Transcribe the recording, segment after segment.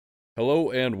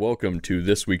Hello and welcome to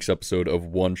this week's episode of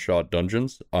One Shot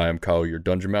Dungeons. I am Kyle, your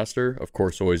Dungeon Master, of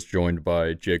course always joined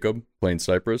by Jacob, playing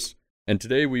Cypress. And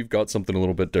today we've got something a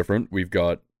little bit different. We've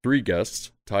got three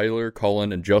guests, Tyler,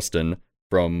 Colin, and Justin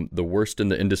from the Worst in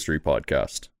the Industry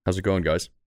podcast. How's it going, guys?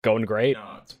 Going great.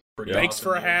 No, it's pretty Thanks awesome,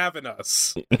 for dude. having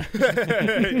us.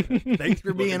 Thanks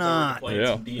for being Looking forward to on. playing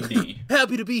some D&D.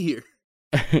 Happy to be here.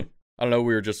 I don't know,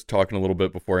 we were just talking a little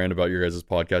bit beforehand about your guys'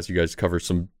 podcast. You guys cover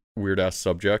some weird-ass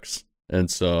subjects and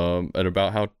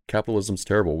about how capitalism's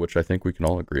terrible, which I think we can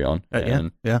all agree on. Yeah.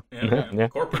 Yeah, man. Yeah.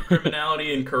 Corporate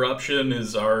criminality and corruption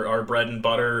is our bread and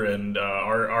butter, and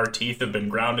our teeth have been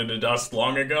ground into dust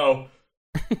long ago.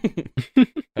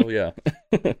 Hell yeah.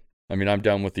 I mean, I'm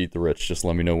down with Eat the Rich. Just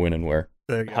let me know when and where.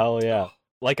 There you go. Hell yeah.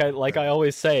 Like I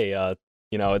always say,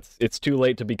 it's too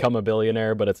late to become a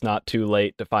billionaire, but it's not too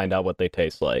late to find out what they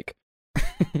taste like.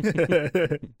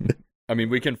 I mean,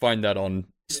 we can find that on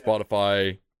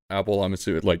Spotify, Apple, I'm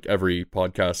assuming, like every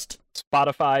podcast.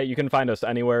 Spotify, you can find us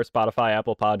anywhere. Spotify,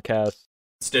 Apple Podcasts,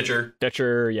 Stitcher.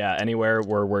 yeah, anywhere.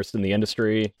 We're Worst in the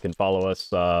Industry. You can follow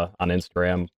us on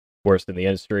Instagram, Worst in the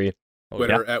Industry.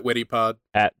 Twitter at WittyPod.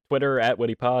 At Twitter, at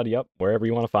WittyPod, yep. Wherever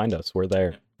you want to find us, we're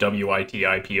there.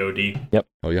 WITIPOD.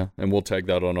 Oh yeah, and we'll tag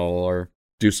that on all our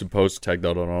do some posts, tag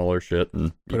that on all our shit,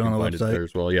 and Put it on the find it website. there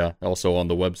as well. Yeah, also on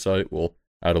the website, we'll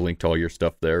add a link to all your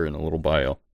stuff there in a little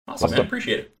bio. Awesome, man.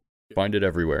 Appreciate it. Find it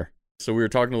everywhere. So we were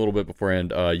talking a little bit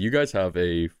beforehand. You guys have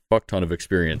a fuck ton of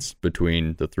experience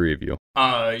between the three of you.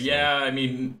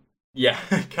 Yeah,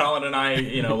 Colin and I,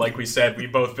 like we said,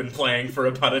 we've both been playing for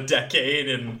about a decade,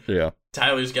 and Yeah,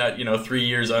 Tyler's got, 3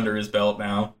 years under his belt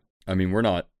now. I mean, we're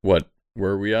not, where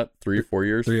are we at? 3 or 4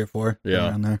 years? 3 or 4. Yeah.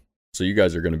 Around there. So you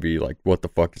guys are going to be like, what the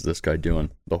fuck is this guy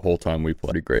doing the whole time we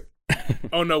play? Great.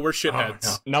 Oh no, we're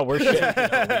shitheads. No, we're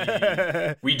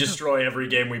shit. We destroy every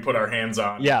game we put our hands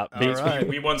on. Yeah, All right.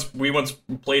 We once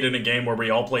played in a game where we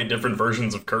all played different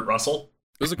versions of Kurt Russell.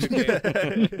 It was a good game.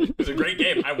 It was a great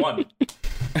game. I won.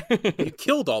 You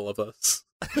killed all of us.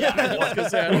 Yeah, I I was won. gonna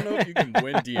say, I don't know if you can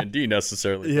win D&D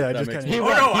necessarily. Yeah, but that just makes kinda- me-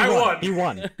 I won. He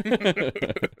won.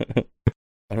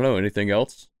 I don't know, anything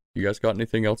else? You guys got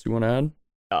anything else you want to add?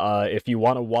 If you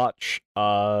want to watch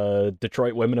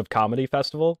Detroit Women of Comedy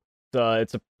Festival,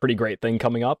 it's a pretty great thing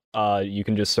coming up. You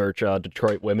can just search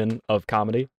Detroit Women of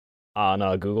Comedy on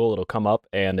Google. It'll come up,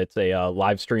 and it's a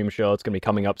live stream show. It's going to be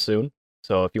coming up soon.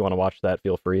 So if you want to watch that,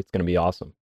 feel free. It's going to be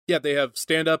awesome. Yeah, they have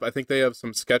stand-up. I think they have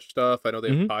some sketch stuff. I know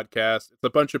they have podcasts. It's a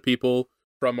bunch of people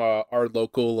from our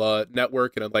local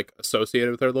network and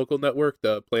associated with our local network,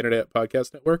 the Planet Ant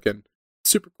Podcast Network, and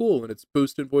it's super cool. And it's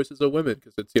boosting voices of women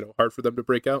because it's hard for them to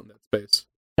break out in that space.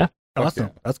 Awesome.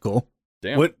 yeah. That's cool.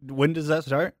 Damn. When does that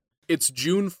start? It's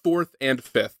June 4th and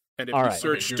 5th. And if All you right.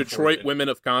 search June Detroit 4th. Women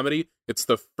of Comedy, it's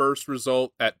the first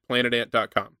result at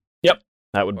planetant.com.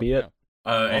 That would be it.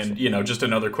 Awesome. And, just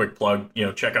another quick plug,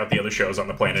 check out the other shows on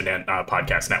the Planet Ant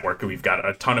Podcast Network. We've got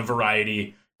a ton of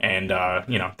variety, and,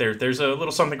 there's a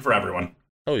little something for everyone.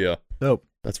 Oh yeah, Dope.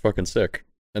 that's fucking sick.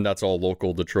 And that's all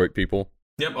local Detroit people?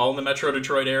 Yep, all in the Metro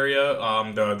Detroit area.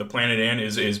 The Planet Ant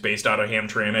is based out of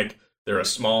Hamtramck. They're a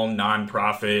small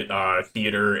non-profit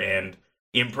theater and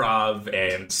improv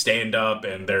and stand-up,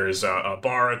 and there's a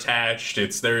bar attached.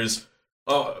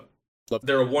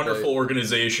 They're a wonderful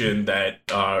organization that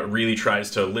really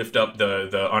tries to lift up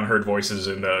the unheard voices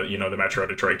in the Metro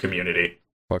Detroit community.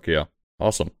 Fuck yeah.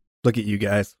 Awesome. Look at you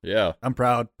guys. Yeah. I'm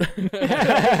proud.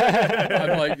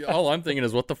 I'm like, all I'm thinking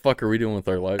is, what the fuck are we doing with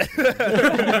our lives?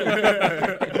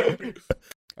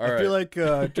 All I right. feel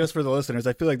like, just for the listeners,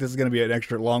 I feel like this is going to be an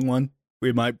extra long one.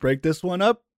 We might break this one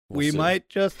up. We'll We see. might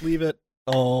just leave it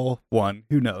all one.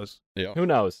 Who knows? Yeah. Who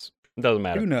knows? It doesn't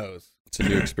matter. Who knows? It's a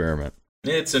new experiment.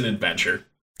 It's an adventure.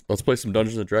 Let's play some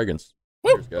Dungeons and Dragons.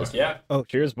 Woo! Cheers, guys. Yeah. Oh,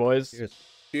 Cheers, boys. Cheers.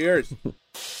 Cheers.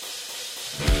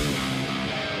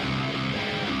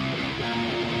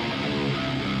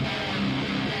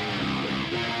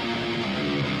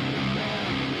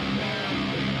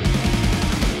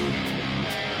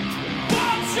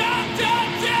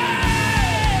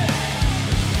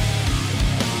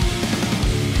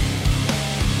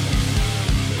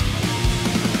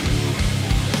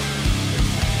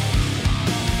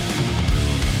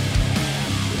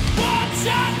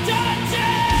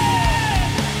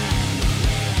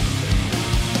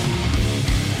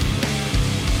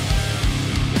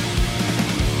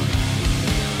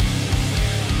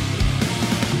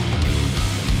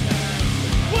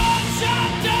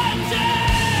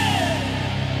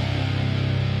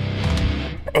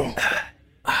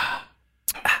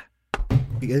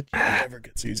 Good. It never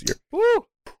gets easier. Woo!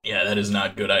 Yeah, that is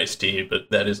not good iced tea, but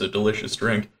that is a delicious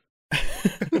drink.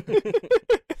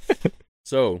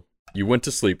 So, You went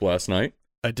to sleep last night.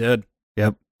 I did.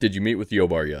 Yep. Did you meet with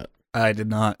Yobar yet? I did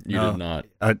not. You no. did not.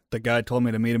 The guy told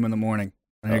me to meet him in the morning.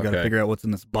 I got to figure out what's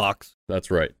in this box.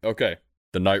 That's right. Okay.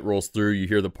 The night rolls through. You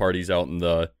hear the parties out in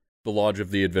the lodge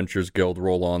of the Adventurers Guild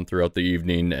roll on throughout the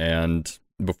evening, and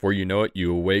before you know it,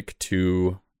 you awake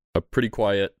to a pretty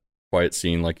quiet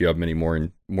scene like you have many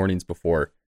mornings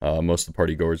before. Most of the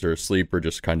partygoers are asleep or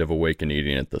just kind of awake and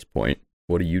eating at this point.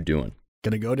 What are you doing?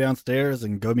 Gonna go downstairs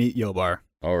and go meet Yobar.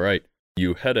 All right.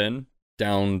 You head in,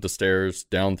 down the stairs,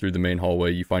 down through the main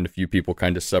hallway. You find a few people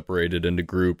kind of separated into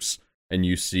groups, and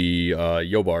you see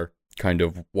Yobar kind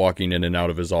of walking in and out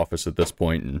of his office at this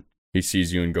point, and he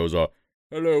sees you and goes,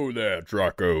 hello there,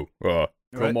 Draco.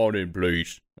 Come on in,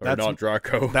 please. Or not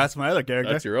Draco. That's my other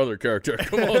character. That's your other character.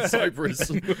 Come on, Cypress.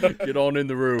 Get on in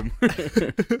the room.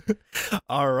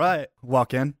 All right.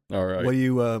 Walk in. All right. What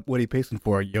are you pacing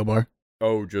for, Yobar?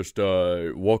 Oh, just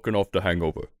walking off the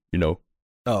hangover, you know.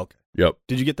 Oh, okay. Yep.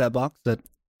 Did you get that box that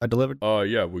I delivered?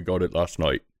 Yeah, we got it last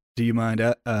night. Do you mind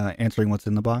answering what's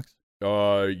in the box?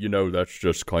 That's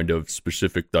just kind of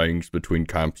specific things between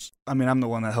camps. I mean, I'm the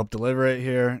one that helped deliver it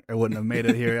here. I wouldn't have made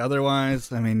it here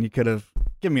otherwise. I mean, you could have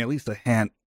given me at least a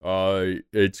hint.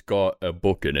 It's got a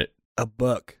book in it. A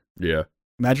book? Yeah.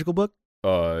 Magical book?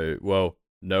 Well,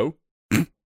 no.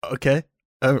 Okay.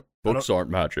 Books aren't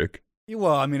magic.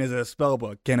 Well, I mean, is it a spell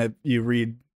book? Can you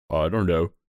read? I don't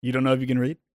know. You don't know if you can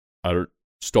read? I don't.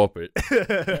 Stop it.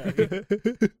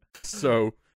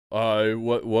 So,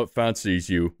 what fancies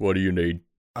you? What do you need?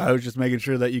 I was just making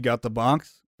sure that you got the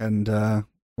box and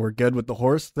we're good with the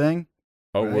horse thing.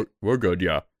 Oh, right? we're good,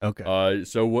 yeah. Okay.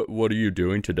 So what are you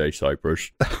doing today,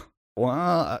 Cypress?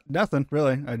 Well, nothing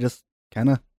really. I just kind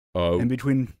of in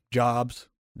between jobs.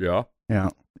 Yeah. Yeah.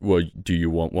 Well, do you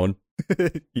want one?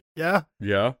 Yeah.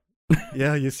 Yeah.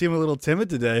 Yeah. You seem a little timid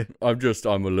today. I'm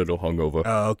a little hungover.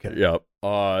 Oh, okay. Yeah.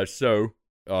 So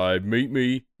meet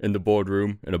me in the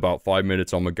boardroom in about 5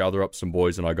 minutes. I'm gonna gather up some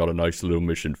boys, and I got a nice little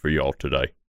mission for y'all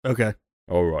today. Okay.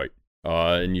 All right.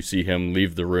 And you see him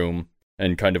leave the room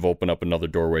and kind of open up another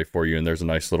doorway for you, and there's a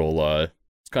nice little,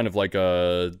 it's kind of like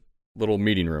a little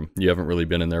meeting room. You haven't really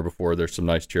been in there before. There's some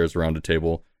nice chairs around a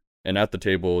table, and at the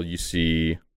table, you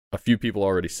see a few people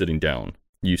already sitting down.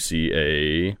 You see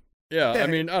I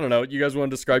mean, I don't know. You guys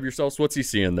want to describe yourselves? What's he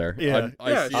seeing there? Yeah.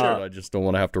 I see it. I just don't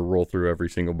want to have to roll through every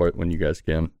single bit when you guys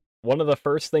can. One of the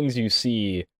first things you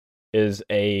see is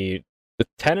a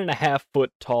 10.5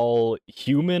 foot tall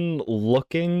human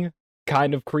looking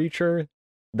kind of creature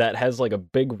that has like a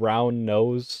big round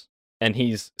nose, and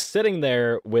he's sitting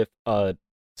there with a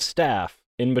staff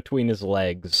in between his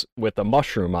legs with a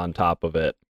mushroom on top of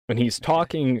it, and he's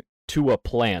talking to a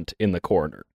plant in the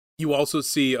corner. You also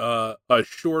see a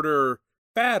shorter,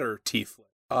 fatter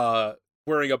tiefling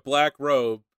wearing a black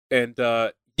robe, and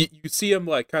you see him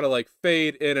like kind of like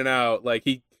fade in and out. Like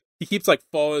he keeps like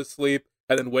falling asleep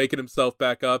and then waking himself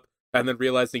back up and then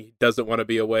realizing he doesn't want to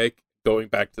be awake, going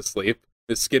back to sleep.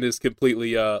 His skin is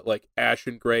completely like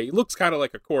ashen gray. He looks kind of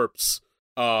like a corpse,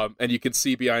 and you can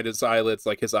see behind his eyelids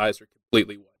like his eyes are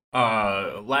completely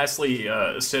white. Lastly,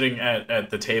 sitting at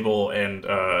the table and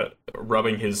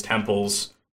rubbing his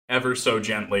temples ever so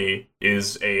gently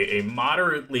is a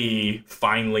moderately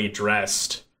finely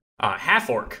dressed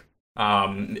half-orc.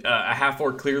 A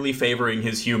half-orc clearly favoring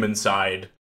his human side,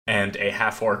 and a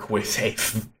half-orc with a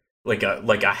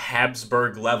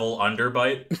Habsburg level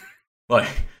underbite.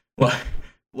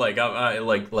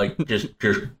 just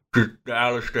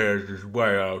Alistair's is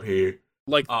way out here.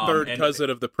 Like third cousin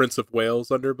of the Prince of Wales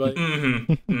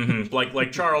underbite?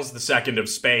 Like Charles II of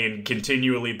Spain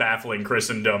continually baffling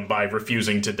Christendom by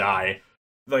refusing to die.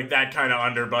 Like that kind of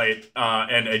underbite,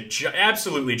 and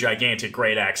absolutely gigantic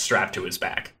great axe strapped to his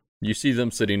back. You see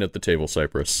them sitting at the table,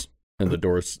 Cypress, and the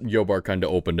doors, Yobar kind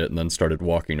of opened it and then started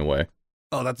walking away.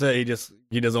 Oh, that's it?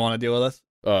 He doesn't want to deal with us?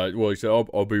 Well, he said,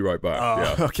 I'll be right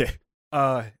back. Yeah. Okay.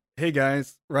 Hey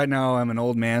guys, right now I'm an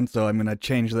old man, so I'm going to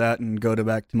change that and go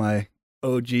back to my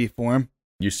OG form.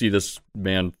 You see this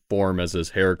man form as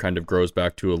his hair kind of grows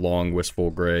back to a long,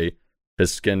 wistful gray.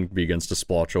 His skin begins to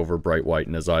splotch over bright white,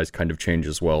 and his eyes kind of change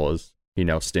as well as he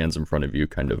now stands in front of you,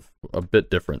 kind of a bit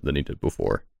different than he did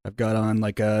before. I've got on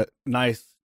like a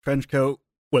nice trench coat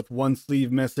with one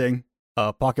sleeve missing,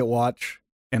 a pocket watch,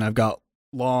 and I've got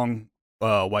long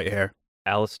white hair.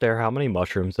 Alistair, how many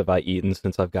mushrooms have I eaten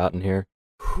since I've gotten here?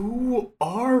 Who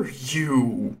are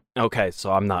you? Okay,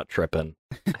 so I'm not tripping.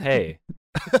 Hey.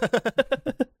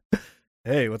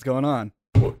 Hey, what's going on?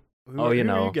 You Who are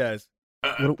you guys?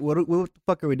 What the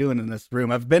fuck are we doing in this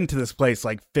room? I've been to this place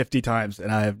like 50 times,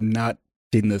 and I have not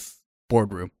seen this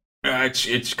boardroom.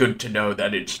 It's good to know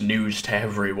that it's news to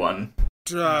everyone.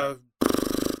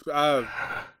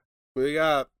 We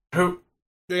got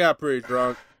pretty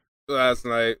drunk last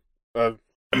night.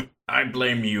 I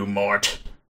blame you, Mort.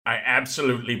 I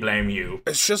absolutely blame you.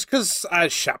 It's just because I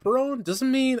chaperone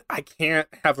doesn't mean I can't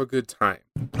have a good time.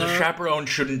 The chaperone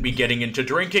shouldn't be getting into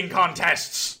drinking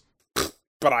contests.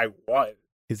 But I was.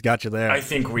 He's got you there. I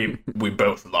think we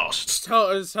both lost. Just tell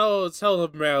the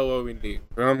man what we need.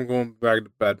 I'm going back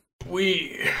to bed.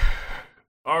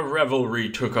 Our revelry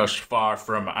took us far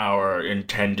from our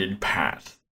intended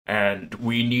path, and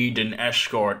we need an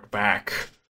escort back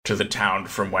to the town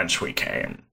from whence we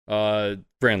came.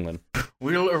 Branlin.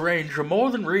 We'll arrange a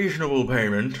more than reasonable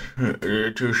payment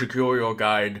to secure your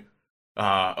guide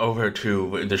over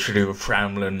to the city of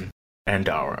Framlin and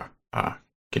our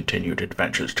continued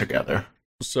adventures together.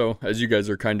 So, as you guys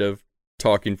are kind of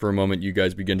talking for a moment, you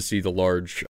guys begin to see the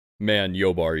large man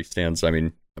Yobar he stands. I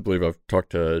mean, I believe I've talked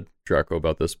to Draco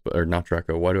about this, or not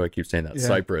Draco. Why do I keep saying that? Yeah.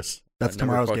 Cypress. That's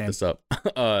tomorrow's game. This up.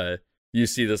 You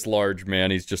see this large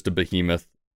man. He's just a behemoth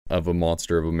of a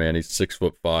monster of a man. He's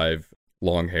 6'5",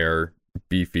 long hair,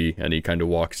 beefy, and he kind of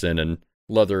walks in and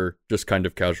leather, just kind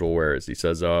of casual wear as he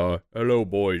says, "Hello,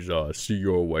 boys. See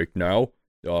you're awake now.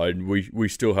 And we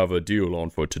still have a deal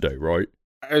on for today, right?"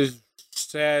 As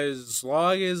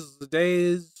long as the day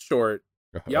is short.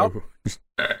 Yup.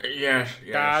 Yes.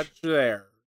 Got you there.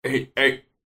 Hey,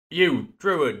 you,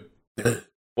 Druid.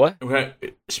 What?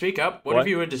 Speak up. What What? have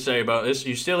you had to say about this?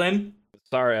 You still in?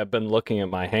 Sorry, I've been looking at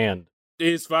my hand.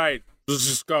 He's fine. Let's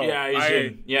just go. Yeah, he's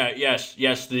in. Yeah,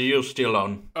 yes, the deal's still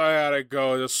on. I gotta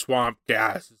go. The swamp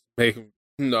gas is making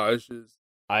nauseous.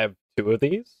 I have 2 of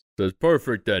these. Says,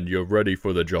 "Perfect then. You're ready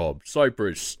for the job.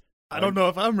 Cypress, I don't know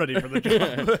if I'm ready for the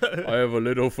job. I have a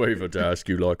little favor to ask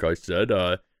you, like I said.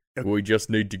 We just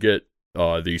need to get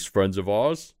these friends of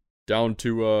ours down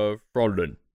to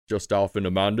Fronlin, just off in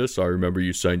Amandus. I remember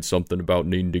you saying something about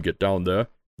needing to get down there,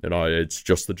 and it's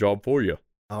just the job for you."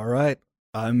 All right.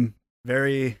 I'm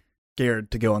very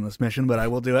scared to go on this mission, but I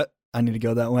will do it. I need to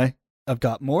go that way. I've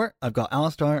got more. I've got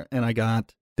Alistar, and I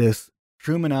got this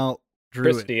Truman out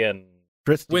druid. Christian.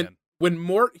 Christian. When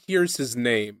Mort hears his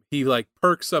name, he like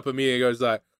perks up immediately and goes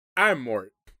like, "I'm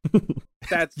Mort."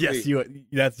 That's Yes, me.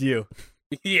 that's you.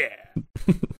 Yeah.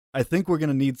 I think we're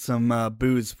gonna need some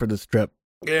booze for this trip.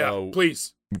 Yeah, Oh.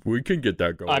 please. We can get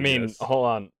that going. I mean, yes. hold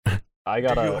on. I Do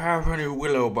you gotta. have any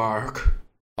willow bark?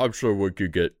 I'm sure we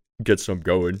could get some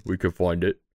going. We could find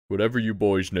it. Whatever you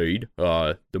boys need.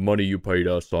 The money you paid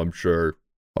us, I'm sure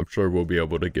we'll be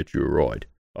able to get you a ride.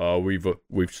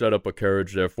 We've set up a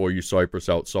carriage there for you, Cypress,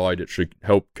 outside. It should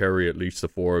help carry at least the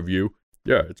 4 of you.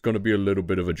 Yeah, it's going to be a little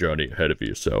bit of a journey ahead of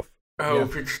yourself. Oh, Yeah,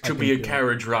 if it's I to be a think,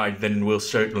 carriage ride, then we'll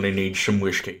certainly need some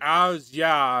whiskey.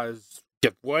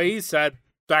 Get what he said.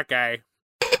 That guy.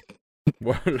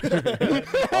 Well,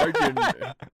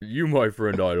 you, my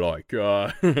friend, I like.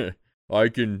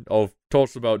 I'll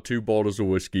toss about 2 bottles of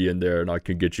whiskey in there, and I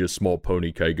can get you a small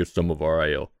pony keg of some of our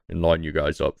ale and line you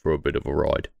guys up for a bit of a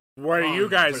ride. What are you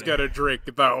guys gonna drink,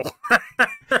 though?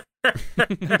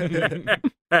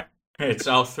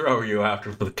 I'll throw you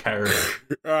after the carriage.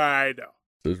 I know.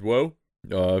 Says, well,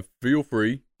 feel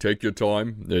free, take your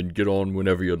time, and get on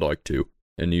whenever you'd like to.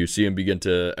 And you see him begin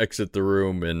to exit the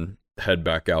room and head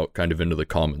back out kind of into the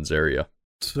commons area.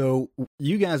 So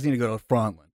you guys need to go to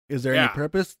Frontlin. Is there Yeah. any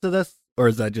purpose to this, or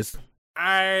is that just?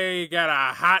 I got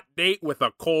a hot date with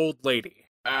a cold lady.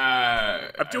 I'm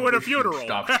doing a we should funeral.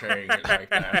 Stop saying it like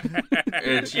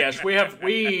that. Yes,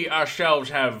 we ourselves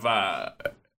have a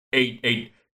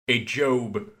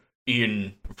Job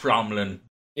in Fromlin.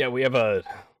 Yeah, we gotta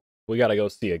go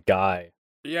see a guy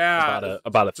Yeah.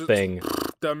 about a thing.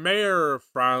 The mayor of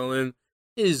Fronlin,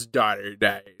 his daughter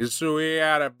died, so we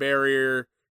gotta bury her,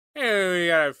 and we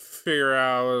gotta figure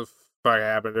out what the fuck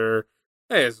happened to her.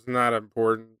 It's not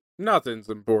important. Nothing's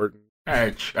important.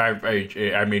 I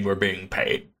mean, we're being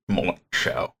paid more,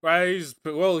 so.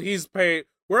 Well, he's paid.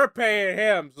 We're paying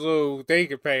him, so they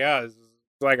can pay us.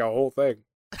 It's like a whole thing.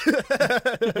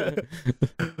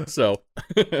 So,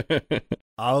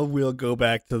 I will go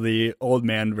back to the old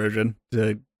man version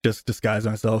to just disguise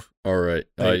myself. all right.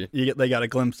 They got a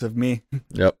glimpse of me.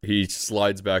 Yep, he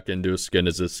slides back into his skin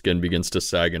as his skin begins to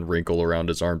sag and wrinkle around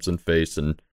his arms and face,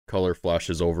 and color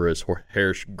flashes over his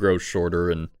hair grows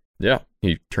shorter, and yeah,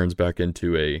 he turns back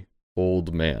into a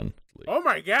old man. Oh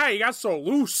my god, he got so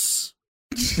loose.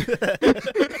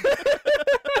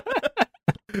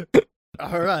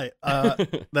 All right,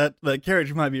 that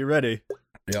carriage might be ready.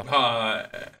 Yeah.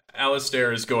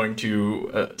 Alistair is going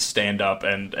to stand up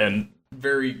and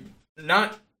very,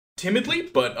 not timidly,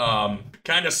 but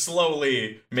kind of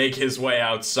slowly make his way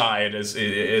outside as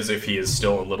if he is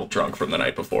still a little drunk from the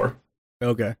night before.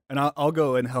 Okay, and I'll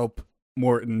go and help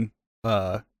Morton,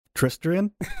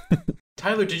 Tristrian.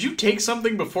 Tyler, did you take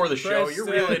something before the show? You're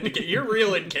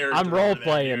real in character. I'm role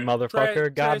playing,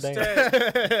 motherfucker.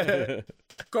 Goddamn.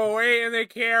 Go away in the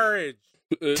carriage.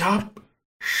 Stop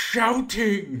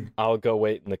shouting. I'll go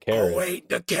wait in the carriage. Go wait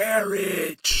in the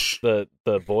carriage.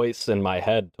 The voice in my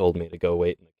head told me to go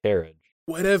wait in the carriage.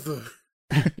 Whatever.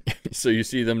 So you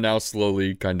see them now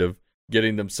slowly kind of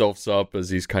getting themselves up as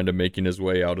he's kind of making his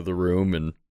way out of the room,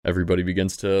 and everybody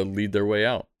begins to lead their way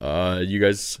out. You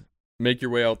guys make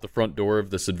your way out the front door of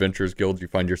this Adventurers Guild. You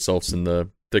find yourselves in the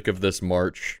thick of this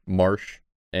marsh,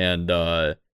 and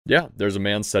yeah, there's a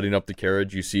man setting up the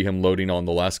carriage. You see him loading on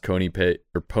the last pony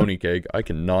keg. I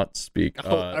cannot speak.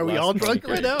 Are we all drunk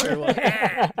right now? Or what?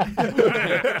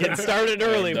 Getting started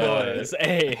early, boys.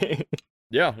 Hey.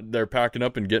 Yeah, they're packing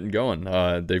up and getting going.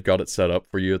 They've got it set up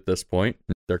for you at this point.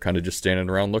 They're kind of just standing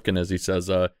around looking as he says,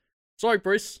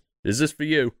 Cypress, is this for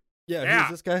you? Yeah,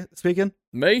 who's this guy speaking?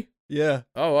 Me? Yeah.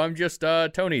 Oh, I'm just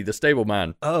Tony, the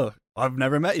stableman. Oh, I've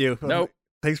never met you. Nope.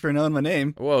 Thanks for knowing my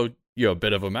name. Well, you're a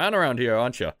bit of a man around here,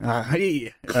 aren't you?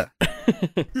 Hey.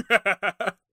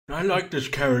 I like this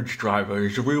carriage driver.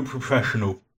 He's a real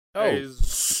professional. Oh,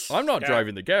 I'm not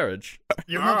driving the carriage.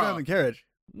 You're not driving the carriage.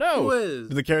 No. Who is?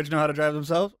 Do the carriage know how to drive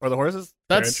themselves? Or the horses?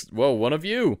 That's, well, one of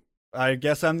you. I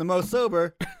guess I'm the most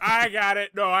sober. I got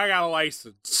it. No, I got a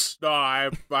license. No,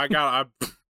 I'm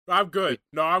good.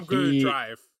 No, I'm good to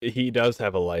drive. He does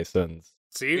have a license.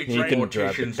 See, It's He right can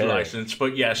mortician's drive the license,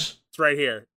 but yes. it's right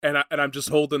here, and I'm just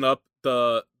holding up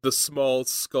the small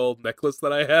skull necklace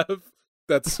that I have.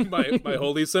 That's my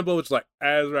holy symbol, which is like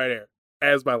as right here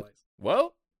as my license.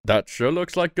 Well, that sure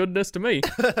looks like goodness to me.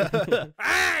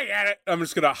 I got it. I'm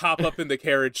just gonna hop up in the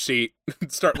carriage seat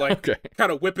and start Okay.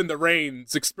 kind of whipping the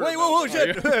reins. Wait, whoa,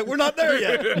 shit. We're not there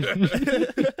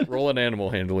yet. Roll an animal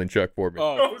handling check for me.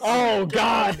 Oh,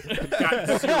 God.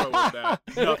 Got 0 in that.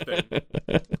 Nothing.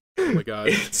 Oh my god.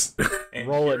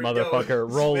 Roll it,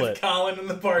 motherfucker. Roll Smith it. Colin in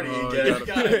the party Oh, again. God.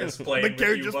 Guys playing The with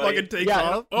carriage you, just buddy. fucking takes Yeah.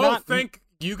 off. Oh,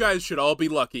 you guys should all be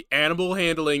lucky. Animal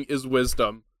handling is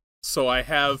wisdom. So I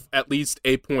have at least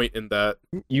a point in that.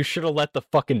 You should have let the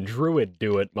fucking druid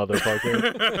do it,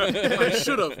 motherfucker. I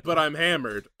should have, but I'm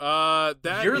hammered.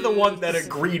 You're the one that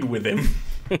agreed with him.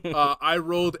 I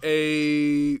rolled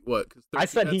a what? 'Cause I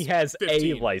said he has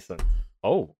 15. a license.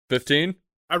 Oh. 15?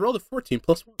 I rolled a 14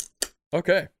 plus 1.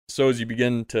 Okay. So as you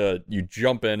you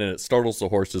jump in and it startles the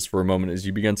horses for a moment as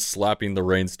you begin slapping the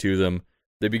reins to them.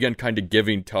 They begin kind of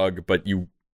giving tug, but you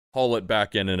haul it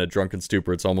back in a drunken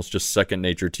stupor. It's almost just second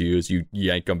nature to you as you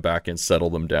yank them back and settle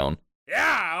them down.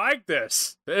 Yeah, I like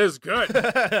this. This is good.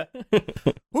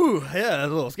 Ooh, yeah,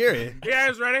 that's a little scary. You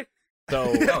guys ready?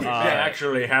 So, They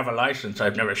actually have a license.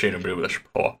 I've never seen him do this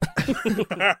before.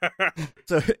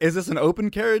 So, is this an open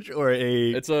carriage or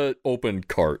a... It's a open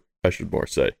cart, I should more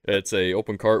say. It's a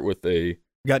open cart with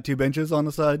Got 2 benches on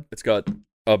the side? it's got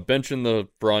a bench in the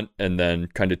front and then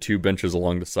kind of 2 benches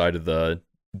along the side of the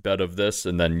bed of this,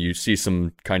 and then you see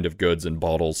some kind of goods and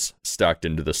bottles stacked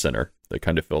into the center. They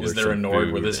kind of fill Is their there a some Nord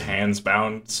food with his and- hands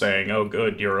bound saying, "Oh,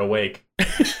 good, you're awake"?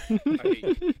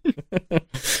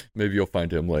 Maybe you'll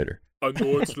find him later. A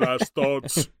Nord's last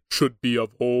thoughts should be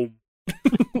of home.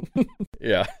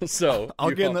 Yeah, so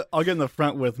I'll get in the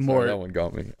front with more. That one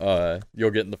got me.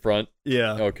 You'll get in the front.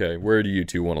 Yeah. Okay, where do you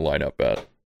two want to line up at?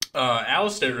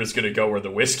 Alistair is gonna go where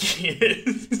the whiskey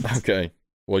is. Okay.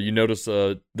 Well, you notice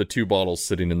the 2 bottles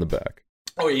sitting in the back.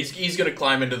 Oh, he's gonna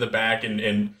climb into the back,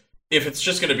 and if it's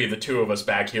just gonna be the 2 of us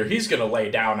back here, he's gonna lay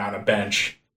down on a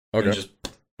bench Okay. and just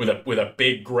with a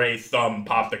big gray thumb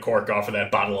pop the cork off of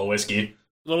that bottle of whiskey.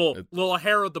 Little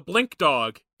hair of the blink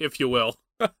dog, if you will.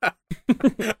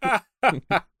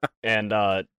 and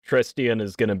Tristian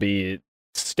is going to be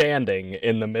standing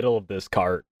in the middle of this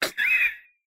cart,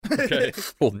 Okay.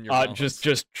 Holding your mouth. just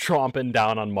chomping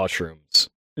down on mushrooms.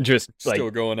 Just Still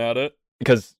like, going at it.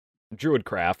 because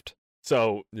Druidcraft.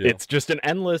 So Yeah. it's just an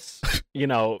endless,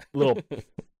 little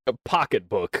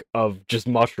pocketbook of just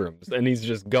mushrooms, and he's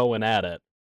just going at it,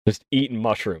 just eating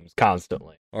mushrooms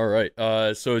constantly. All right.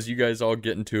 So as you guys all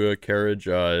get into a carriage,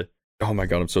 oh my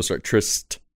god, I'm so sorry.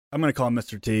 I'm going to call him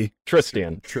Mr. T.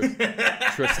 Tristian.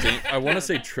 Tristan. I want to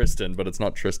say Tristan, but it's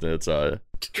not Tristan. It's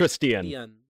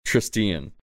Tristian.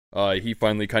 Tristian. He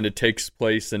finally kind of takes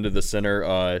place into the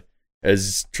center.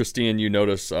 As Tristian, you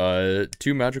notice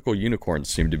 2 magical unicorns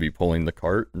seem to be pulling the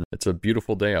cart. And it's a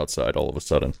beautiful day outside all of a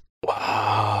sudden.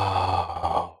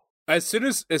 Wow. As soon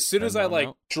as And I I'm like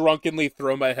out. drunkenly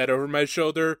throw my head over my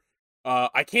shoulder,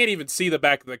 I can't even see the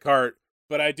back of the cart,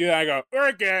 but I do. I go,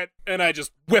 "We're good," and I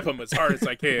just whip them as hard as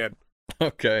I can.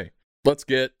 Okay. Let's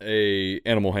get a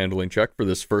animal handling check for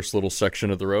this first little section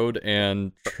of the road.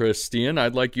 And Tristan,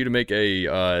 I'd like you to make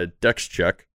a dex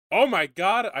check. Oh my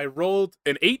god, I rolled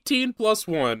an 18 plus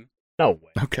 1. No way.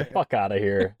 Okay. Fuck out of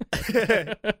here.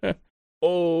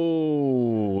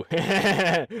 Oh,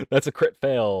 that's a crit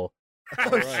fail. Oh,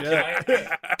 Can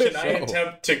shit. I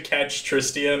attempt to catch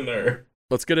Tristan? Or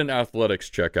Let's get an athletics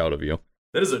check out of you.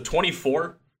 that is a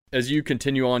 24. As you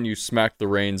continue on, you smack the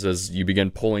reins as you begin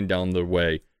pulling down the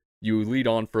way. You lead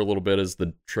on for a little bit as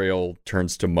the trail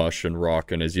turns to mush and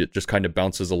rock, and as it just kind of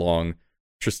bounces along,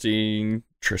 Tristan,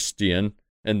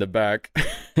 in the back,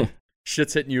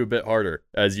 shit's hitting you a bit harder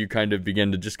as you kind of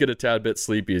begin to just get a tad bit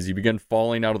sleepy. As you begin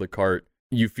falling out of the cart,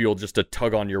 you feel just a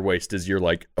tug on your waist as you're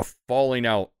like falling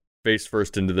out face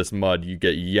first into this mud. You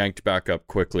get yanked back up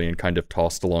quickly and kind of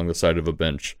tossed along the side of a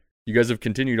bench. You guys have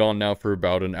continued on now for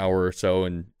about an hour or so,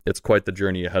 and it's quite the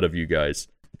journey ahead of you guys.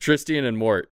 Tristan and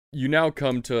Mort, you now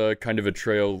come to kind of a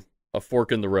trail, a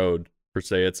fork in the road, per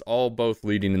se. It's all both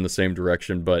leading in the same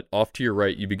direction, but off to your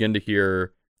right, you begin to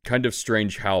hear kind of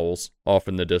strange howls off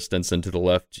in the distance, and to the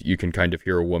left, you can kind of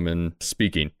hear a woman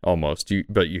speaking, almost.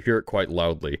 But you hear it quite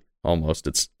loudly, almost.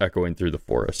 It's echoing through the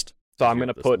forest. So I'm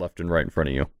gonna put left and right in front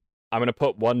of you. I'm gonna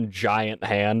put one giant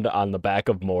hand on the back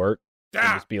of Mort and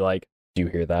Ah! just be like, "Do you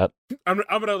hear that?" I'm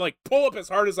gonna like pull up as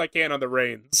hard as I can on the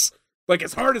reins. Like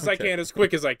as hard as I can, as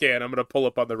quick as I can. I'm gonna pull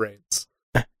up on the reins.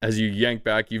 As you yank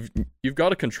back, you've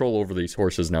got a control over these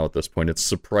horses now at this point. It's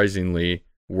surprisingly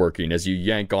working. As you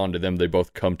yank onto them, they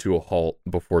both come to a halt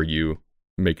before you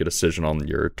make a decision on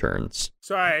your turns.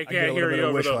 Sorry, I get a can't little hear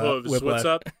bit you of over the hooves. whiplash. What's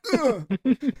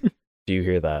up? Do you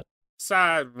hear that?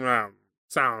 Sound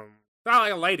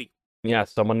like a lady. Yeah,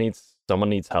 someone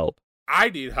needs help. I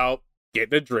need help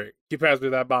getting a drink. Can you pass me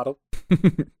that bottle?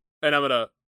 And I'm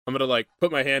gonna like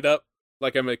put my hand up,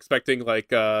 like I'm expecting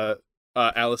like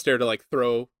Alistair to like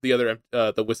throw the other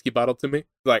the whiskey bottle to me.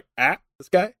 Like, this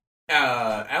guy.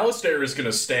 Alistair is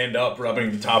gonna stand up,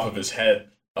 rubbing the top of his head,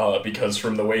 because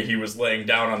from the way he was laying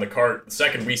down on the cart, the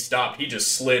second we stopped, he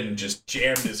just slid and just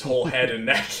jammed his whole head and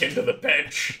neck into the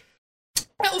bench.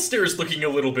 Alistair is looking a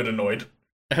little bit annoyed.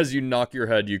 As you knock your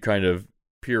head, you kind of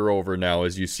peer over now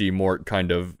as you see Mort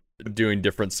kind of doing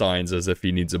different signs as if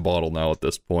he needs a bottle now at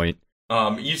this point.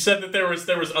 You said that there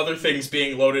was other things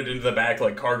being loaded into the back,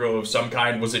 like cargo of some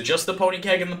kind. Was it just the pony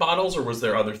keg and the bottles, or was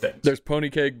there other things? There's pony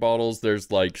keg bottles, there's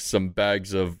like some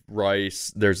bags of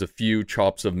rice, there's a few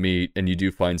chops of meat, and you do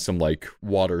find some like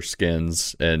water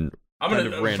skins and I'm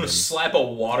gonna slap a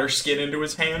water skin into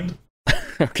his hand.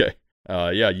 Okay.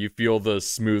 Yeah, you feel the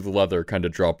smooth leather kind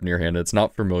of drop in your hand. It's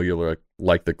not familiar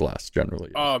like the glass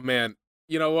generally. Oh man,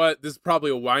 you know what? This is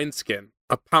probably a wineskin.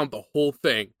 I pound the whole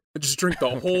thing. I just drink the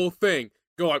whole thing.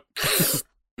 Go like,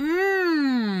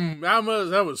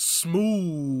 that was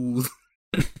smooth.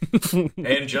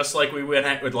 And just like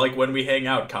when we hang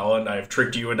out, Colin, I've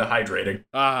tricked you into hydrating.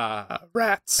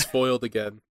 Rats spoiled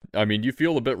again. I mean, you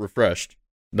feel a bit refreshed.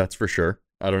 That's for sure.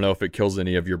 I don't know if it kills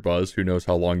any of your buzz. Who knows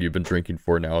how long you've been drinking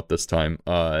for now at this time?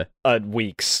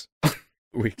 Weeks.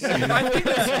 Weeks.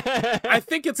 I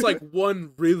think it's like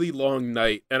one really long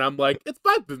night, and I'm like,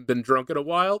 I've been drunk in a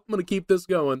while. I'm gonna keep this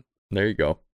going. There you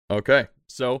go. Okay,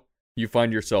 so you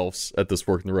find yourselves at this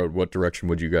fork in the road. What direction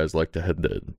would you guys like to head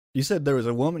in? You said there was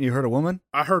a woman. You heard a woman?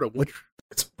 I heard a Which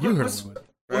you heard a woman?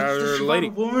 I heard a lady.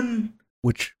 Woman?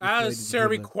 Which lady did Sarah, you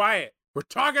be hear that? quiet. We're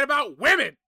talking about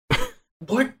women.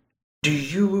 What do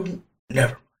you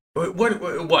never?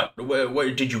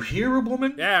 What? Did you hear a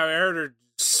woman? Yeah, I heard her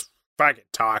fucking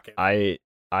talking. I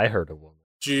heard a woman.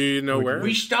 Do you know where?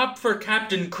 We stopped for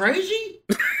Captain Crazy?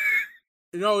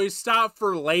 No, we stopped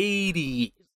for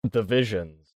lady. The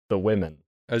visions, the women.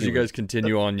 As you guys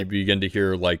continue on, you begin to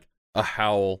hear like a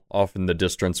howl off in the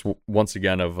distance, once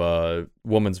again of a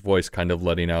woman's voice kind of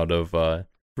letting out of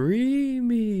free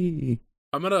me.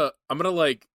 I'm gonna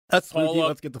like That's haul spooky. up-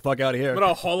 Let's get the fuck out of here. I'm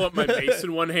gonna haul up my mace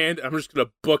in one hand. I'm just gonna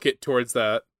book it towards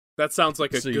that. That sounds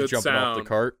like a So you good jumping off sound. the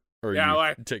cart? Or Yeah, you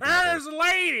like, taking there's a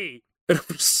lady! And I'm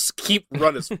just keep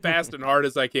running as fast and hard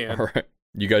as I can. All right.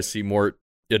 You guys see Mort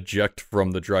eject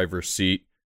from the driver's seat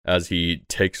as he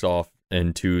takes off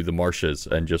into the marshes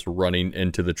and just running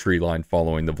into the tree line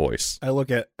following the voice. I look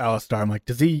at Alistar. I'm like,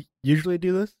 does he usually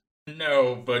do this?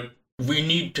 No, but we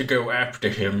need to go after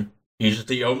him. He's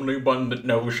the only one that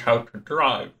knows how to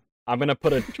drive. I'm gonna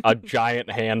put a giant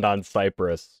hand on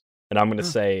Cypress, and I'm gonna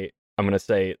say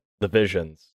the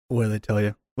visions. What do they tell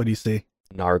you? What do you see?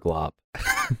 Narglop.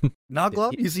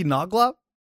 Noglop? You see Noglop?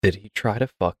 Did he try to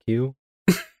fuck you?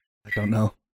 I don't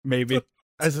know. Maybe.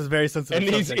 This is very sensitive.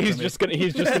 And subject for me.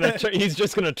 he's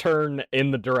just gonna turn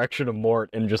in the direction of Mort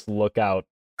and just look out.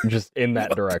 just in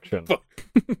that direction.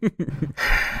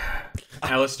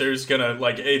 Alistair's gonna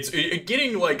it's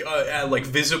getting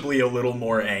visibly a little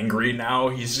more angry now.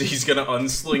 He's gonna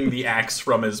unsling the axe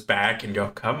from his back and go,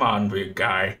 "Come on, big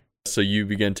guy." So you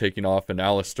begin taking off, and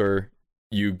Alistair,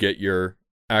 you get your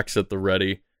axe at the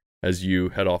ready as you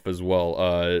head off as well.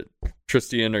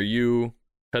 Tristian, are you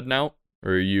heading out,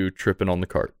 or are you tripping on the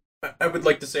cart? I would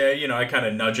like to say, I kind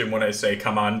of nudge him when I say,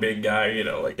 "Come on, big guy."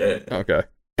 Okay.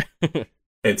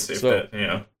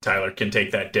 Tyler can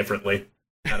take that differently.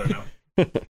 I don't know.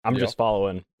 I'm just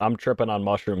following. I'm tripping on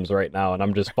mushrooms right now, and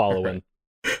I'm just following.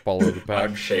 Follow the pack.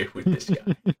 I'm safe with this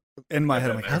guy. In my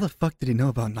head, I'm like, how the fuck did he know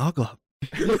about Noglop?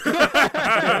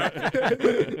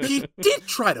 He did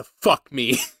try to fuck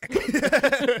me.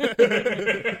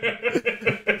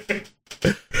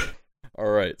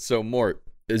 All right, so Mort,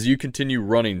 as you continue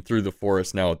running through the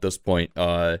forest now at this point,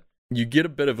 you get a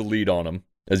bit of a lead on him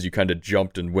as you kind of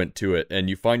jumped and went to it, and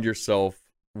you find yourself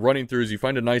running through as you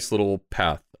find a nice little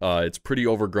path. It's pretty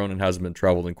overgrown and hasn't been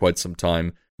traveled in quite some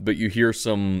time, but you hear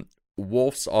some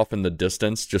wolves off in the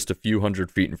distance, just a few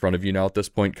hundred feet in front of you now at this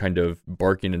point, kind of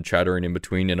barking and chattering in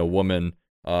between, and a woman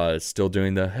still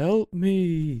doing the "help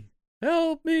me,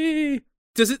 help me."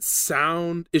 Does it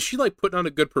sound, is she putting on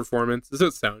a good performance? Does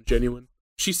it sound genuine?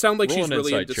 She sound like she's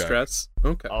really in distress.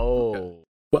 Okay. Oh. Okay.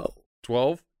 Well.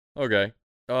 12? Okay.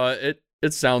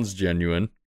 It sounds genuine.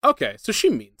 Okay, so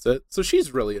she means it. So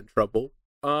she's really in trouble.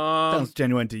 Sounds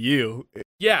genuine to you.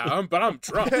 Yeah, but I'm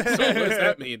drunk. So what does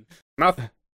that mean? Nothing.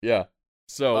 Yeah.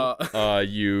 So,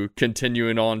 you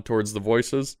continuing on towards the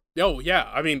voices? Oh,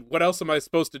 yeah. I mean, what else am I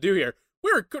supposed to do here?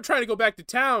 We're trying to go back to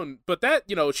town, but that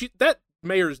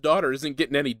mayor's daughter isn't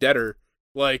getting any deader.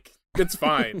 It's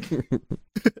fine.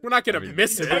 We're not gonna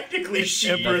miss it. Technically, she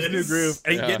Emperor's is. New Groove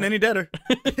ain't getting any deader.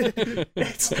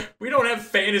 We don't have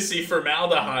fantasy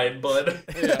formaldehyde, bud.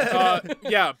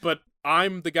 Yeah, but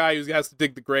I'm the guy who has to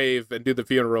dig the grave and do the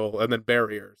funeral and then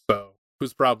bury her. So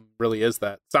whose problem really is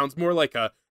that? Sounds more like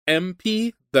a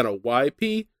MP than a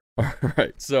YP. All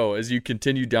right. So as you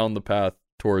continue down the path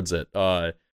towards it,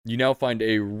 you now find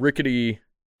a rickety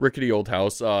old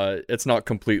house. It's not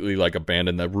completely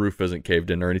abandoned. The roof isn't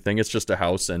caved in or anything. It's just a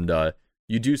house, and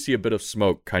you do see a bit of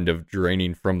smoke kind of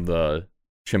draining from the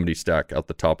chimney stack out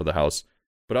the top of the house.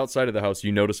 But outside of the house,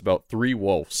 you notice about 3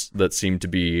 wolves that seem to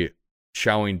be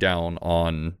chowing down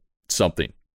on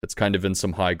something. It's kind of in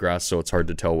some high grass, so it's hard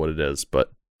to tell what it is,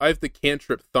 but I have the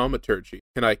cantrip thaumaturgy.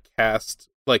 Can I cast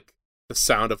the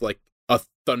sound of a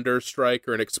thunder strike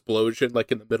or an explosion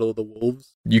in the middle of the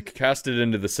wolves? You cast it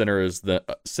into the center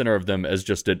of them as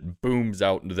just it booms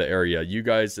out into the area. You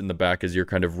guys in the back, as you're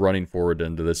kind of running forward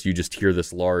into this, you just hear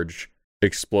this large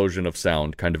explosion of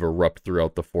sound kind of erupt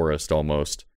throughout the forest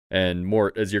almost. And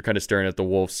Mort, as you're kind of staring at the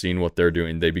wolves, seeing what they're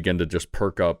doing, they begin to just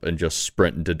perk up and just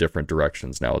sprint into different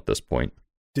directions now at this point.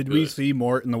 Did we see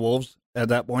Mort and the wolves at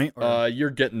that point? Or? You're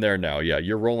getting there now, yeah.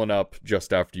 You're rolling up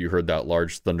just after you heard that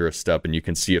large thunderous step, and you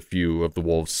can see a few of the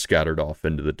wolves scattered off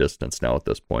into the distance now at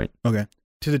this point. Okay.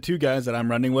 To the 2 guys that I'm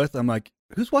running with, I'm like,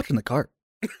 who's watching the cart?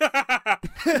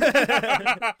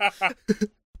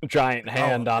 Giant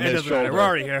hand on his shoulder. We're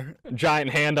already here.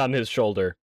 Giant hand on his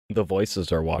shoulder. The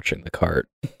voices are watching the cart.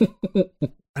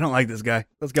 I don't like this guy.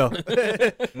 Let's go.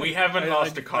 We haven't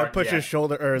lost a cart I push yet. his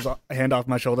shoulder or his hand off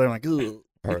my shoulder. I'm like, ooh.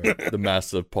 All right. The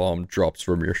massive palm drops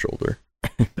from your shoulder.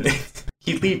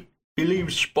 He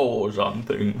leaves spores on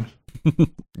things.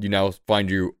 You now find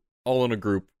you all in a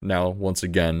group now once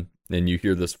again, and you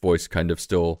hear this voice kind of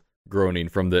still groaning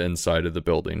from the inside of the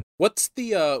building. What's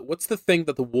the thing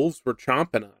that the wolves were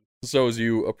chomping on? So as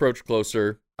you approach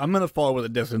closer, I'm going to follow with a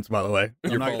distance, by the way.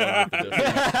 you're following with the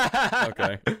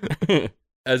distance. Okay.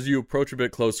 As you approach a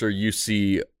bit closer, you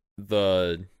see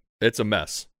it's a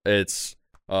mess. It's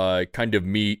kind of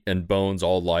meat and bones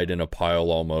all lied in a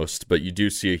pile almost, but you do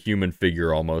see a human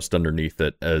figure almost underneath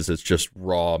it, as it's just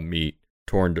raw meat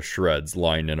torn to shreds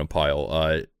lying in a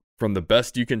pile. From the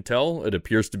best you can tell, it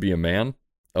appears to be a man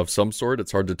of some sort.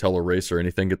 It's hard to tell a race or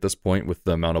anything at this point with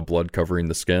the amount of blood covering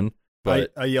the skin.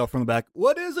 But I yell from the back,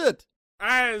 what is it?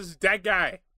 It's that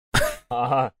guy.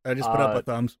 I just put up with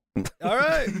thumbs. All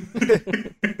right.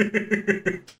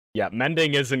 Yeah,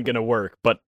 mending isn't going to work,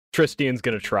 but Tristian's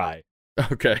going to try.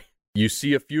 Okay. You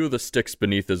see a few of the sticks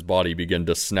beneath his body begin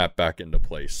to snap back into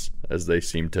place as they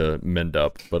seem to mend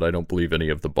up, but I don't believe any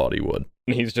of the body would.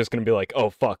 And he's just going to be like, oh,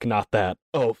 fuck, not that.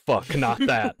 Oh, fuck, not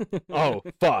that. Oh,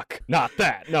 fuck, not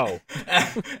that. No.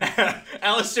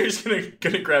 Alistair's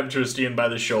gonna grab Tristian by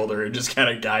the shoulder and just kind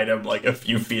of guide him a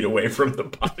few feet away from the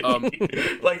body.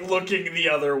 Looking the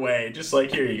other way. Just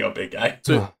here you go, big guy.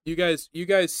 So you guys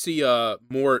see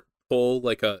Mort pull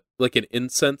a like an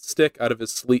incense stick out of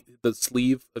his the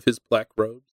sleeve of his black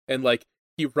robes, and like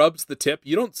he rubs the tip.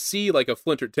 You don't see like a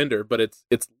flint or tinder, but it's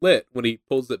lit when he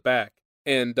pulls it back,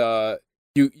 and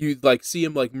you like see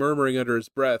him like murmuring under his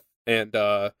breath, and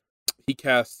he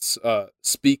casts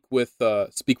speak with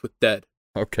dead.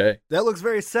 Okay. That looks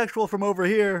very sexual from over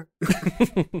here.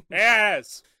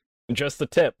 Yes. Just the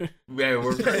tip. Yeah,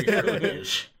 we're pretty sure it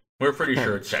is. We're pretty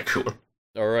sure it's sexual.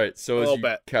 All right, so as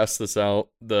you cast this out,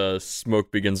 the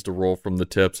smoke begins to roll from the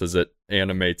tips as it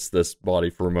animates this body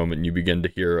for a moment, and you begin to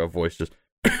hear a voice just,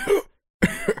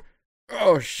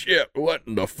 oh shit, what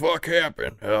in the fuck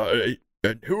happened?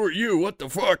 Who are you? What the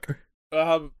fuck?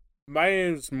 My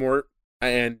name's Mort,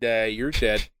 and you're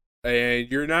dead. And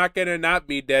you're not gonna not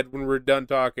be dead when we're done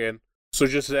talking, so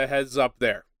just a heads up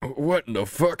there. What in the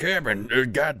fuck happened?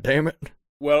 God damn it.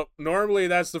 Well, normally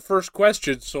that's the first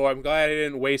question, so I'm glad I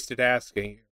didn't waste it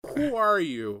asking you. Who are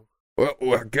you?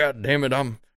 Well, god damn it,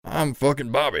 I'm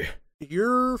fucking Bobby.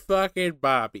 You're fucking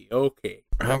Bobby, okay.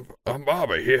 I'm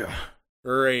Bobby, yeah.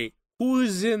 Great.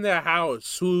 Who's in the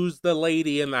house? Who's the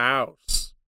lady in the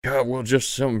house? God, well,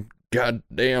 just some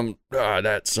goddamn,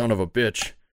 that son of a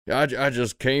bitch. I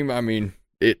just came, I mean,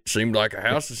 it seemed like a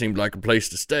house, it seemed like a place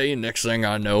to stay, and next thing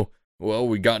I know, well,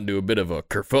 we got into a bit of a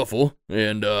kerfuffle,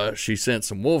 and she sent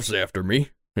some wolves after me,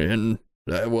 and,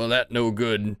 well, that no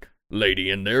good lady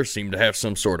in there seemed to have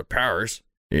some sort of powers,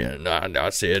 and I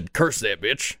said, curse that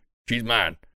bitch, she's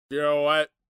mine. You know what?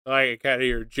 I can't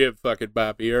hear Jib fucking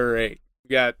Bobby, alright. You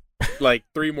got, like,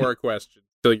 3 more questions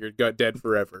till you're dead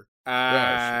forever.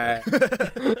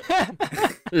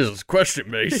 This is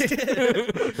question-based.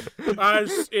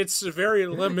 It's very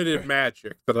limited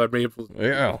magic that I'm able to do.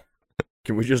 Yeah.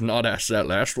 Can we just not ask that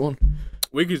last one?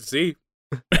 We can see.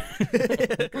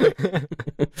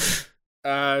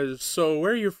 So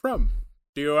where are you from?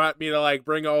 Do you want me to, like,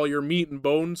 bring all your meat and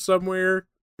bones somewhere?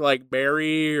 Like,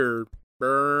 bury or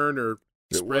burn or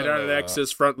spread out an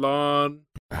excess front lawn?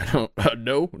 I don't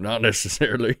no, not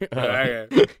necessarily.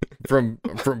 From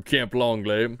Camp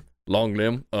Longlimb.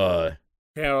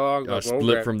 I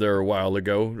split from there a while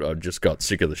ago. I just got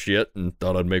sick of the shit and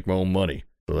thought I'd make my own money.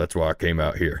 So that's why I came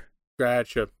out here.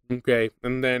 Gotcha. Okay.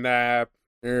 And then,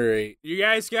 alright. You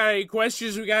guys got any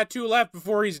questions? We got 2 left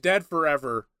before he's dead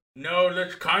forever. No,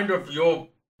 that's kind of your...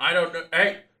 I don't know.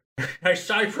 Hey,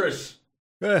 Cypress.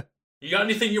 You got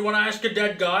anything you want to ask a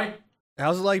dead guy?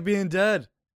 How's it like being dead?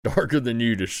 Darker than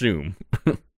you'd assume.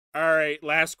 Alright,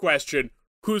 last question.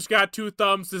 Who's got 2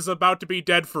 thumbs is about to be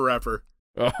dead forever?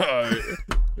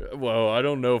 Well, I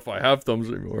don't know if I have thumbs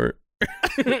anymore.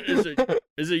 Is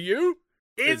it you?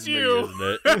 It's you! Me, isn't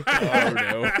it?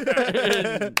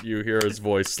 Oh, no. You hear his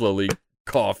voice slowly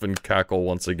cough and cackle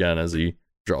once again as he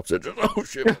drops it. Oh,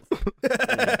 shit.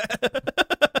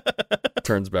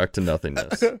 Turns back to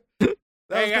nothingness. That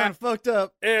was kind of fucked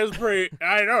up. It was pretty...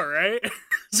 I know, right?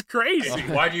 It's crazy.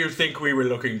 Why do you think we were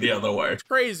looking the other way? It's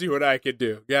crazy what I could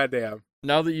do. Goddamn.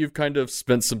 Now that you've kind of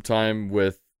spent some time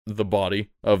with the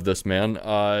body of this man,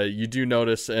 you do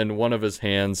notice in one of his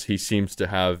hands he seems to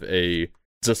have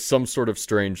just some sort of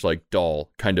strange like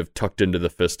doll kind of tucked into the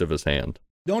fist of his hand.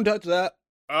 Don't touch that.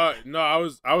 No, I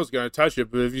was gonna touch it,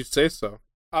 but if you say so.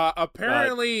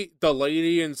 Apparently the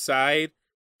lady inside,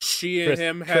 she and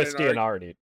him had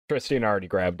Tristan already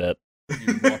grabbed it.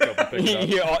 You walk up and pick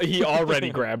it up. He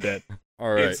already grabbed it.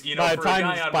 All right. By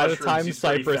the time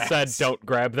Cypress said don't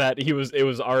grab that, it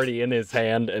was already in his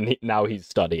hand, and now he's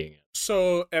studying it.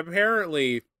 So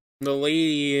apparently the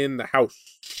lady in the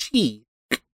house, she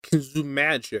can do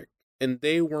magic, and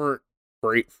they weren't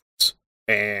grateful.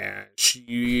 And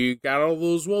she got all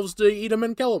those wolves to eat them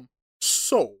and kill them.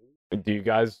 So do you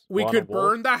guys? We could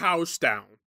burn the house down.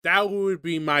 That would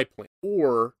be my plan.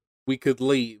 Or we could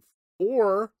leave.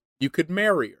 Or you could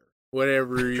marry her.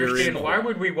 Whatever you're in. Why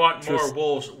would we want more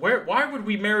wolves? Why would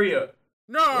we marry a...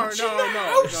 No.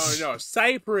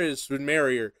 Cypress would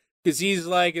marry her. Because he's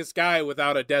like this guy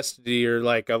without a destiny or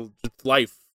like a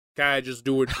life. Kind of just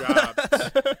doing jobs.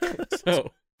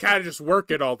 So kind of just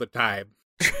working all the time.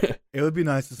 It would be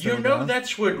nice to settle down.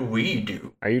 That's what we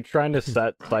do. Are you trying to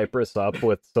set Cypress up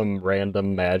with some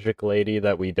random magic lady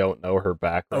that we don't know her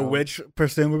background? A witch,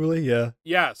 presumably, yeah.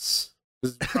 Yes.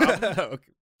 Okay.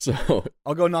 So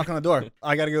I'll go knock on the door.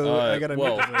 I gotta go. Meet this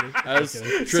lady. As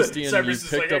Tristan, you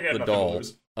picked up the doll,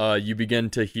 you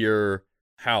begin to hear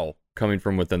howl coming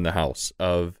from within the house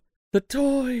of the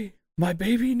toy. My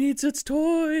baby needs its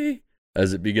toy.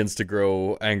 As it begins to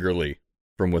grow angrily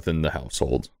from within the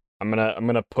household. I'm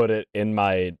gonna put it in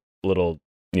my little,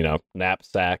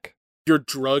 knapsack. Your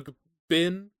drug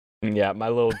bin? Yeah, my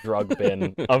little drug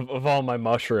bin of all my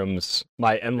mushrooms,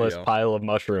 my endless pile of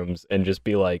mushrooms, and just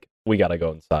be like, we gotta go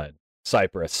inside.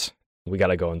 Cypress, we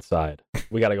gotta go inside.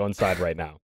 We gotta go inside right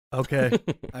now. Okay,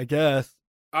 I guess.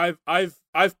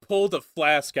 I've pulled a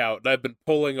flask out, and I've been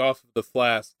pulling off of the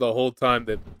flask the whole time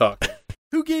they've been talking.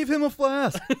 Who gave him a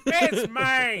flask? It's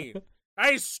mine.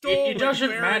 I stole It doesn't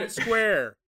fair matter. and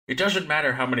square. It doesn't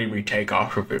matter how many we take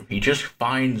off of him. He just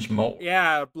finds more.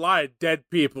 Yeah, a lot of dead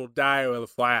people die with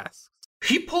flasks.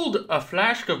 He pulled a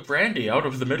flask of brandy out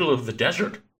of the middle of the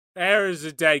desert. There's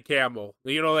a dead camel.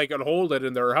 You know, they can hold it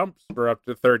in their humps for up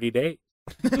to 30 days.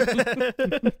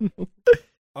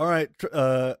 All right,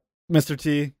 Mr.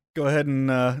 T, go ahead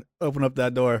and open up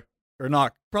that door. Or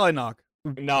knock. Probably knock.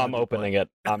 No, I'm opening it.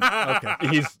 Okay.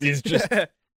 He's just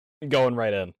going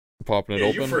right in. Popping it Yeah,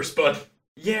 open. you first, bud.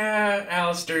 Yeah,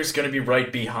 Alistair's gonna be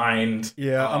right behind.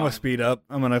 Yeah, I'm gonna speed up.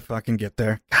 I'm gonna fucking get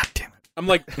there. God damn it. I'm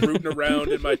like rooting around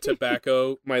in my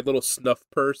tobacco, my little snuff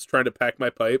purse, trying to pack my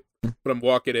pipe, but I'm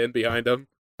walking in behind him.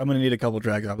 I'm gonna need a couple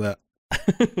drags off that.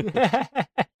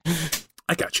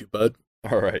 I got you, bud.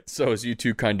 All right. So as you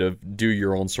two kind of do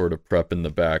your own sort of prep in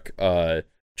the back,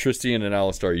 Tristian and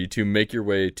Alistar, you two make your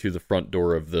way to the front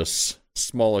door of this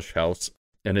smallish house.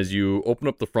 And as you open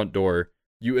up the front door,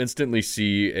 you instantly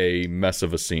see a mess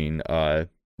of a scene.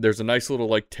 There's a nice little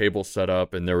like table set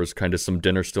up, and there was kind of some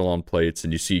dinner still on plates,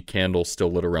 and you see candles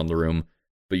still lit around the room.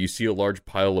 But you see a large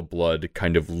pile of blood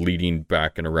kind of leading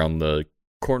back and around the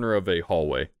corner of a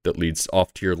hallway that leads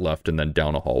off to your left and then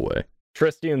down a hallway.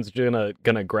 Tristian's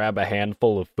gonna grab a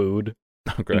handful of food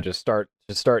Okay. and just start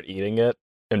eating it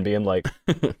and being like,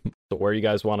 "So where do you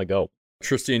guys want to go?"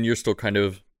 Tristian, you're still kind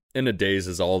of in a daze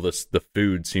as all the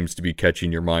food seems to be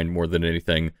catching your mind more than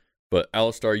anything. But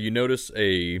Alistar, you notice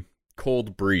a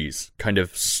cold breeze kind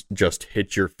of just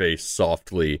hit your face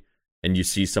softly, and you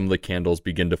see some of the candles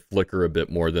begin to flicker a bit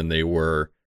more than they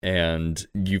were, and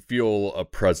you feel a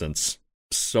presence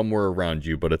somewhere around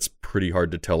you, but it's pretty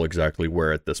hard to tell exactly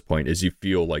where at this point, as you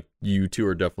feel like you two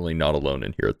are definitely not alone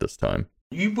in here at this time.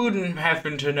 You wouldn't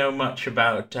happen to know much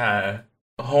about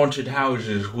haunted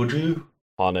houses, would you?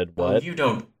 Haunted Oh, what? you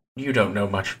don't know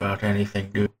much about anything,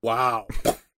 do you? Wow.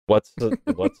 What's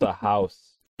a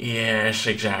house? Yes,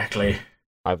 exactly.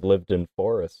 I've lived in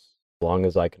forests as long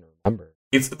as I can remember.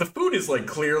 The food is like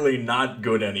clearly not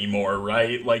good anymore,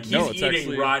 right? Like he's No, it's eating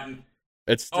actually- rotten.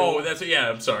 It's still, Oh,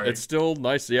 I'm sorry. It's still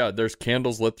nice. Yeah, there's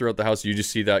candles lit throughout the house. You just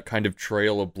see that kind of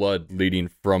trail of blood leading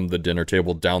from the dinner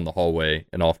table down the hallway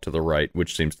and off to the right,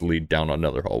 which seems to lead down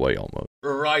another hallway almost.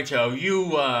 Righto, you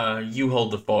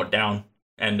hold the fort down,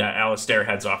 and Alistair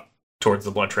heads off towards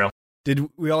the blood trail. Did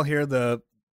we all hear the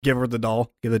give her the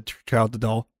doll? Give the child the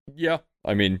doll? Yeah,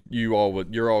 I mean, you're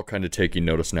all kind of taking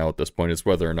notice now at this point. It's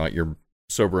whether or not you're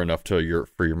sober enough for your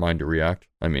mind to react.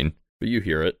 I mean, but you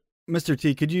hear it. Mr.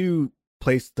 T, could you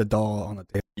place the doll on the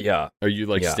table? Yeah. Are you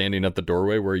like Yeah. standing at the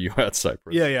doorway? Where are you at,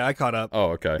 Cypress? Yeah, I caught up.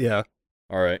 Oh, okay. Yeah.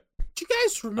 All right. Do you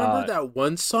guys remember that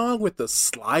one song with the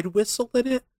slide whistle in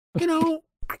it? You know,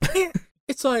 I can't.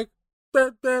 It's like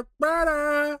da da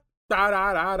da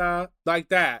da da da like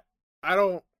that. I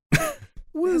don't.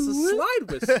 It's a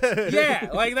slide whistle. Yeah,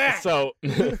 like that. So,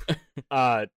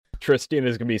 Tristian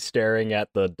is gonna be staring at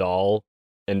the doll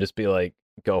and just be like,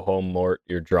 "Go home, Mort.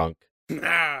 You're drunk."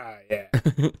 Yeah.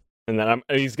 And then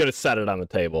he's gonna set it on the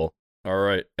table. All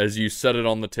right. As you set it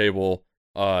on the table,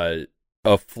 a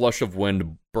flush of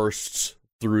wind bursts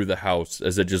through the house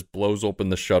as it just blows open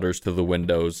the shutters to the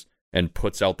windows and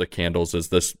puts out the candles as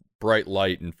this bright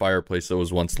light and fireplace that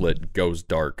was once lit goes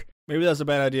dark. Maybe that's a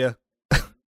bad idea.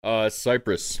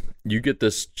 Cypress, you get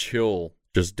this chill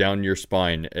just down your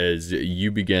spine as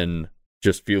you begin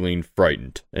just feeling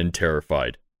frightened and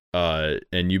terrified.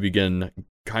 And you begin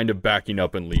kind of backing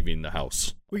up and leaving the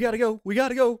house. We gotta go.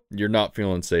 You're not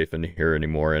feeling safe in here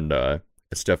anymore, and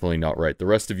it's definitely not right. The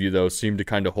rest of you, though, seem to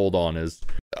kind of hold on, as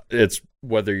it's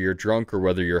whether you're drunk or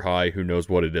whether you're high, who knows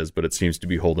what it is, but it seems to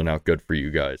be holding out good for you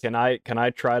guys. Can I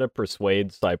try to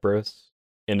persuade Cypress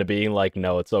into being like,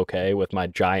 "No, it's okay," with my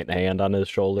giant hand on his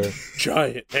shoulder?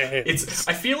 Giant hands.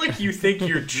 I feel like you think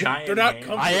you're giant. They're not hands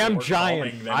comfortable. I am more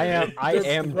giant. calming than I it is.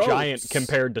 am gross. giant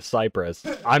compared to Cypress.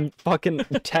 I'm fucking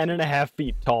 10.5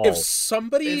 feet tall. If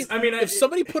somebody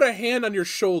put a hand on your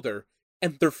shoulder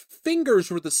and their fingers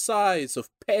were the size of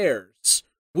pears,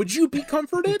 would you be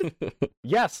comforted?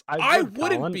 Yes, I would,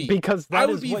 wouldn't Colin, be. because I that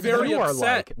would is be what very you are upset.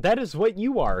 like. That is what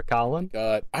you are, Colin.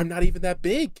 God, I'm not even that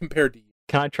big compared to you.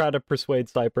 Can I try to persuade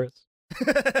Cypress?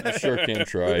 You sure can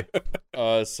try.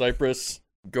 Cypress,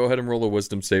 go ahead and roll a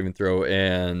wisdom saving throw,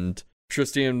 and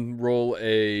Tristian, roll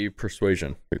a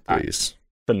persuasion, please.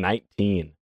 The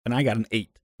 19. And I got an 8.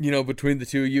 You know, between the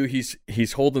two of you,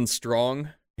 he's holding strong.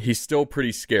 He's still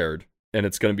pretty scared, and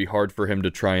it's going to be hard for him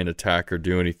to try and attack or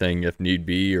do anything if need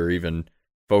be, or even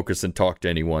focus and talk to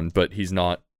anyone, but he's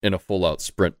not in a full-out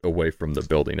sprint away from the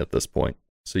building at this point.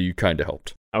 So you kind of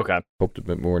helped. Okay. Helped a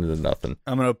bit more than nothing.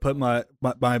 I'm going to put my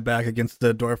back against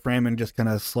the door frame and just kind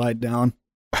of slide down.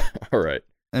 All right.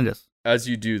 And just... As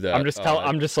you do that... I'm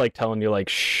just like telling you, like,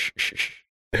 shh, shh, shh.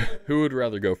 Who would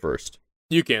rather go first?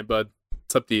 You can, bud.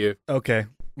 It's up to you. Okay.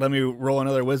 Let me roll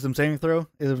another wisdom saving throw,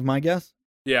 is my guess.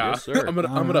 Yeah, Yes, sir. I'm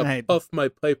gonna puff my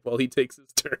pipe while he takes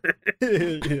his turn.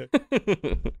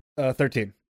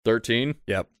 13. 13?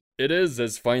 Yep. It is,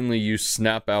 as finally you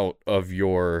snap out of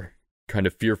your kind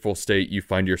of fearful state, you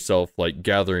find yourself like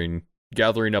gathering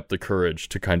up the courage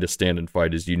to kind of stand and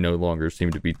fight, as you no longer seem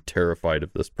to be terrified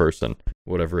of this person,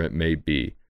 whatever it may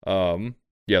be.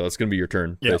 Yeah, that's gonna be your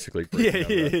turn, basically.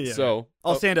 Yeah. So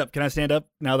I'll stand up. Can I stand up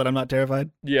now that I'm not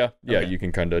terrified? Yeah, Okay. You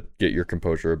can kind of get your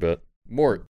composure a bit.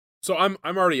 Mort. So I'm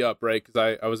already up, right?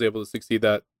 Because I was able to succeed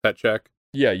that check.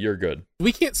 Yeah, you're good.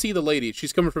 We can't see the lady.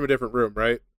 She's coming from a different room,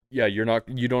 right? Yeah, you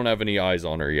don't have any eyes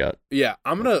on her yet. Yeah,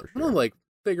 I'm That's for gonna sure. like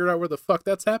figure out where the fuck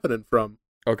that's happening from.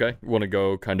 Okay, want to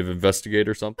go kind of investigate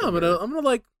or something? I'm gonna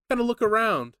like kind of look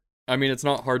around. I mean, it's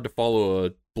not hard to follow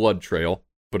a blood trail,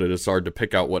 but it is hard to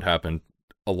pick out what happened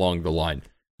along the line.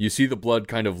 You see the blood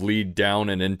kind of lead down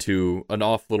and into an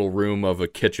off little room of a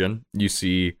kitchen. You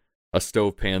see a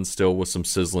stove pan still with some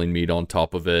sizzling meat on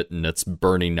top of it, and it's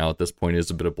burning now at this point as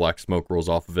a bit of black smoke rolls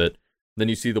off of it. Then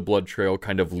you see the blood trail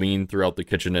kind of lean throughout the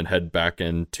kitchen and head back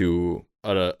into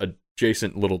a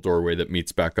adjacent little doorway that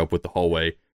meets back up with the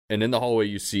hallway. And in the hallway,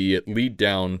 you see it lead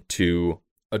down to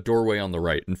a doorway on the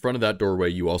right. In front of that doorway,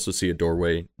 you also see a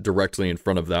doorway directly in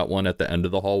front of that one at the end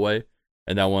of the hallway.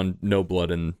 And that one, no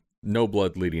blood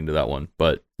leading to that one,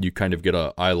 but you kind of get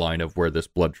an eye line of where this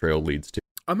blood trail leads to.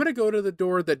 I'm gonna go to the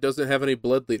door that doesn't have any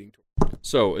blood leading to it.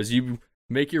 So as you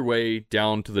make your way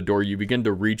down to the door, you begin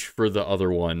to reach for the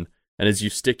other one. And as you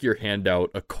stick your hand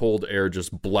out, a cold air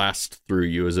just blasts through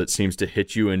you as it seems to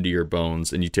hit you into your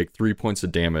bones, and you take 3 points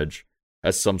of damage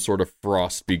as some sort of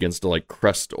frost begins to like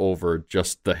crest over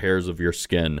just the hairs of your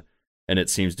skin, and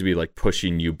it seems to be like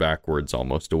pushing you backwards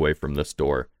almost away from this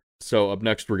door. So up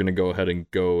next, we're going to go ahead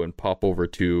and pop over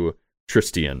to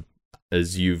Tristian,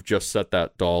 as you've just set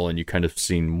that doll and you kind of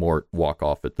seen Mort walk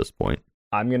off at this point.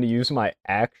 I'm going to use my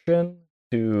action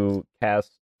to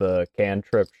cast the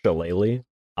cantrip Shillelagh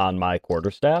on my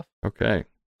quarterstaff. Okay.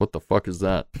 What the fuck is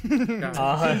that?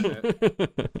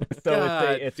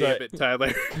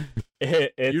 Tyler.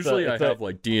 Usually I have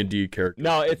like D&D characters.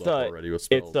 No, it's already with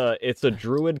spells. it's a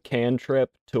druid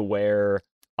cantrip to where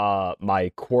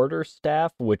my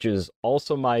quarterstaff, which is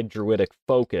also my druidic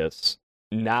focus,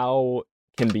 now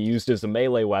can be used as a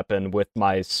melee weapon with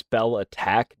my spell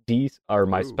attack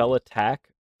spell attack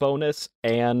bonus,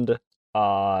 and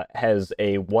has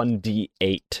a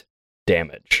 1d8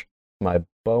 damage. My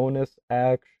bonus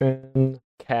action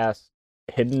cast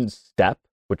Hidden Step,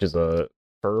 which is a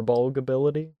Furbolg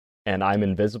ability, and I'm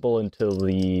invisible until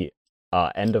the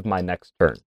end of my next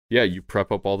turn. Yeah, you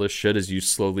prep up all this shit as you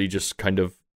slowly just kind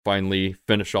of finally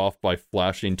finish off by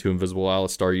flashing to invisible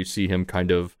Alistar. You see him kind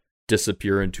of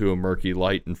disappear into a murky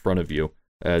light in front of you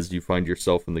as you find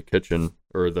yourself in the kitchen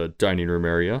or the dining room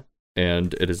area.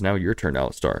 And it is now your turn,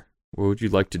 Alistar. What would you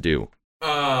like to do?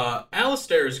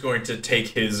 Alistair is going to take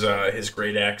his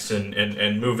great axe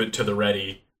and move it to the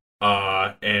ready.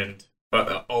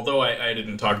 Although I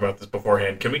didn't talk about this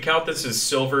beforehand, can we count this as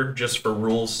silver just for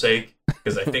rules' sake?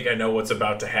 Because I think I know what's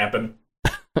about to happen.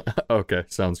 Okay,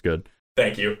 sounds good.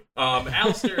 Thank you.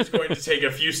 Alistair is going to take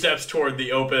a few steps toward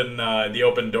the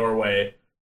open doorway,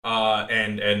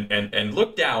 and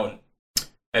look down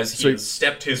as he has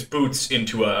stepped his boots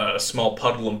into a small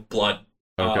puddle of blood.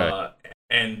 Okay.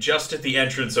 And just at the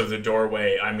entrance of the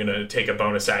doorway, I'm going to take a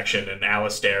bonus action, and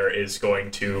Alistair is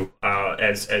going to,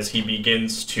 as he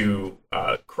begins to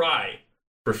cry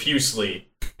profusely,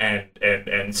 and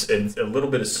a little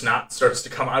bit of snot starts to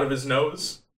come out of his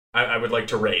nose, I would like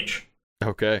to rage.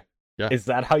 Okay. Yeah. Is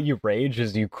that how you rage,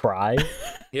 as you cry?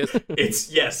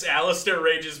 Yes, Alistair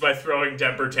rages by throwing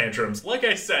temper tantrums. Like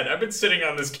I said, I've been sitting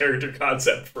on this character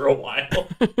concept for a while.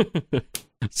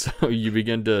 So you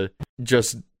begin to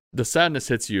just... The sadness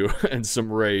hits you and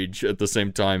some rage at the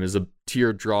same time as a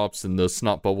tear drops and the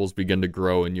snot bubbles begin to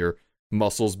grow and your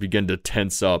muscles begin to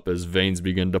tense up as veins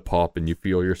begin to pop and you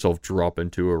feel yourself drop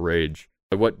into a rage.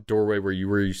 What doorway were you?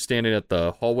 Were you standing at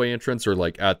the hallway entrance or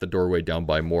like at the doorway down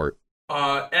by Mort?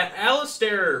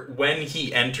 Alistair, when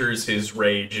he enters his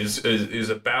rage, is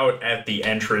about at the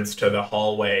entrance to the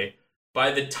hallway.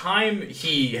 By the time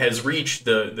he has reached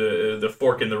the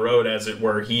fork in the road, as it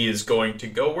were, he is going to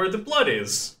go where the blood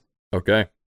is. Okay.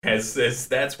 As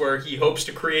that's where he hopes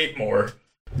to create more.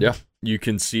 Yeah, you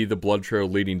can see the blood trail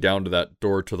leading down to that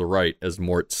door to the right as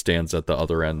Mort stands at the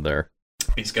other end there.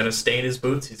 If he's gonna stain his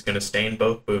boots, he's gonna stain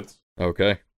both boots.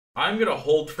 Okay. I'm gonna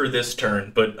hold for this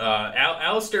turn, but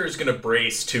Alistair is gonna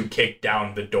brace to kick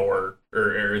down the door,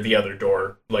 or the other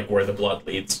door, like where the blood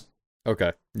leads.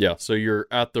 Okay, yeah, so you're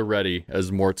at the ready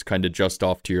as Mort's kind of just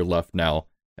off to your left now,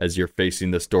 as you're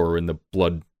facing this door and the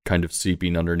blood kind of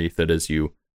seeping underneath it as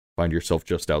you find yourself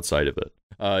just outside of it.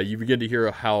 You begin to hear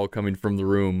a howl coming from the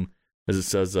room as it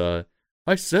says,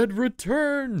 I said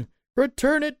return!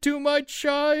 Return it to my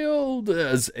child!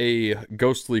 As a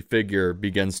ghostly figure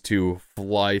begins to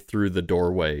fly through the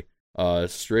doorway,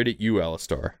 straight at you,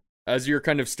 Alistar. As you're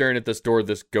kind of staring at this door,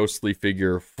 this ghostly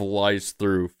figure flies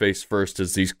through face first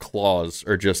as these claws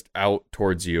are just out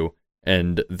towards you,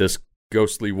 and this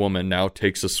ghostly woman now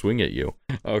takes a swing at you.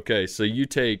 Okay, so you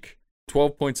take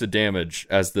 12 points of damage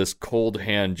as this cold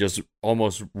hand just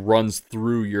almost runs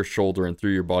through your shoulder and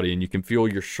through your body, and you can feel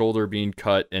your shoulder being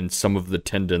cut and some of the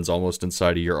tendons almost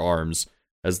inside of your arms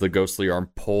as the ghostly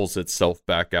arm pulls itself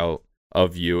back out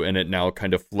of you, and it now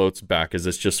kind of floats back as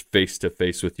it's just face to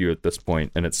face with you at this point,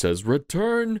 and it says,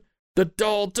 return the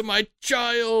doll to my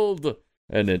child!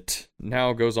 And it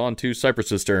now goes on to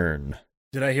Cypress's turn.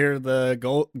 Did I hear the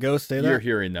ghost say that? You're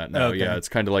hearing that now, Okay. yeah. It's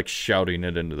kind of like shouting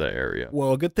it into the area.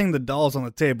 Well, good thing the doll's on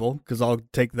the table, because I'll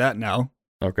take that now,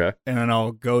 Okay. and then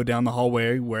I'll go down the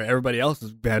hallway where everybody else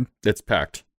is bed. It's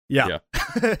packed. Yeah.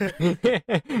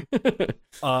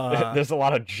 There's a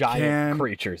lot of giant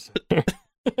creatures.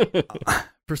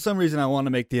 For some reason, I want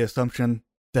to make the assumption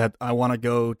that I want to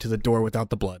go to the door without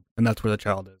the blood, and that's where the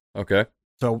child is. Okay.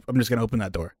 So I'm just going to open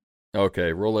that door.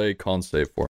 Okay, roll a con save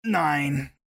for me. 9.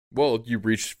 Well, you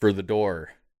reach for the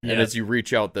door, and as you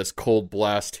reach out, this cold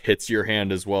blast hits your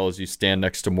hand as well as you stand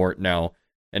next to Mort now,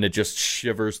 and it just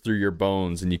shivers through your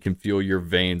bones, and you can feel your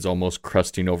veins almost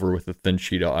crusting over with a thin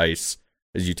sheet of ice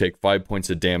as you take 5 points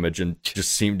of damage and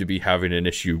just seem to be having an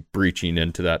issue breaching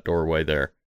into that doorway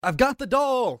there. I've got the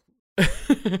doll!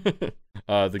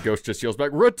 The ghost just yells back,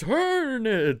 return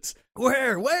it!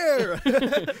 Where?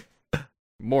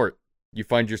 Mort, you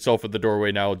find yourself at the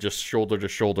doorway now, just shoulder to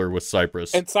shoulder with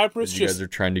Cypress. And Cypress as you guys are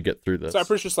trying to get through this.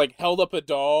 Cypress just like held up a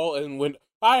doll and went,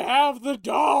 I have the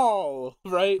doll!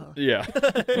 Right? Yeah.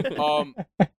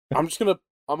 I'm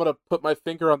gonna put my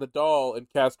finger on the doll and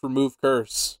cast remove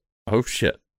curse. Oh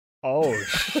shit. Oh,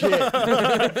 shit.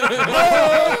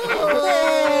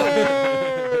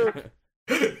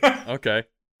 Okay.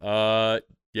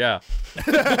 Yeah.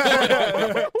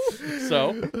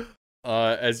 So,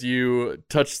 as you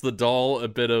touch the doll, a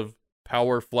bit of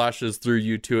power flashes through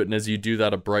you to it, and as you do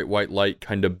that, a bright white light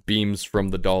kind of beams from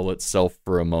the doll itself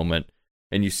for a moment,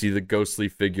 and you see the ghostly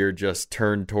figure just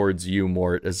turn towards you,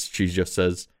 Mort, as she just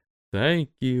says, thank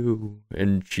you,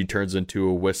 and she turns into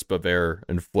a wisp of air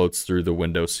and floats through the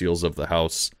window seals of the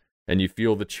house, and you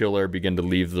feel the chill air begin to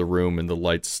leave the room and the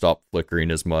lights stop flickering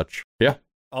as much. Yeah.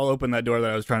 I'll open that door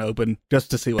that I was trying to open just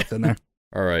to see what's in there.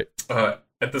 All right.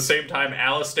 At the same time,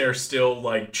 Alistair still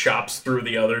like chops through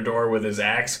the other door with his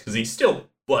axe because he's still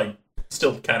kind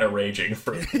of raging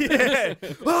for. He's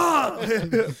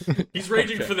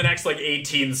raging for the next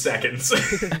 18 seconds.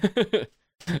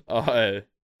 All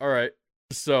right.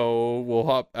 So we'll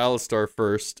hop Alistar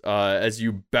first. As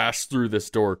you bash through this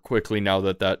door quickly, now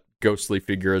that ghostly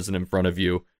figure isn't in front of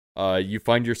you, you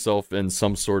find yourself in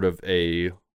some sort of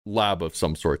a lab of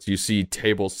some sorts. You see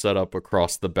tables set up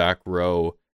across the back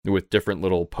row with different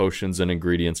little potions and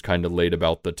ingredients kind of laid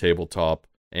about the tabletop,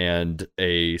 and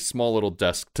a small little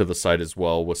desk to the side as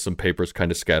well with some papers kind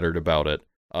of scattered about it.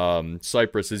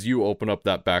 Cypress, as you open up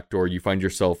that back door, you find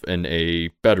yourself in a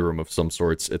bedroom of some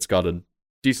sorts. It's got a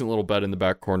decent little bed in the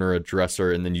back corner, a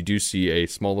dresser, and then you do see a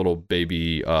small little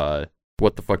baby,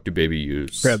 what the fuck do baby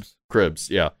use? Cribs,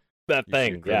 yeah. That You see a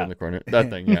thing, crib yeah. in the corner. That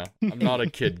thing, yeah. I'm not a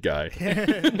kid guy.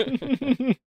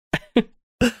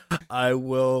 I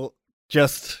will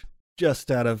just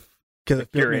out of because it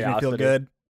makes me feel Curiosity. good.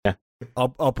 Yeah.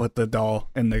 I'll put the doll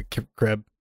in the crib.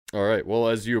 All right, well,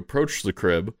 as you approach the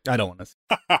crib, I don't want to. See.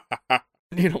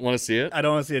 you don't want to see it? I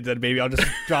don't want to see a dead baby. I'll just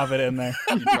drop it in there.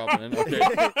 You drop it in, okay.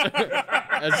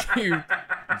 As you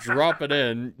drop it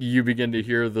in, you begin to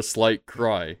hear the slight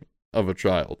cry of a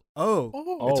child.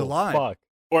 Oh, it's alive. Fuck.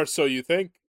 Or so you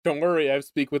think. Don't worry, I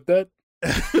speak with dead.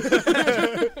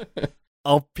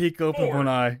 I'll peek open one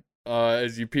eye.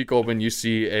 As you peek open, you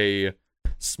see a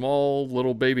small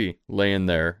little baby laying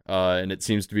there, and it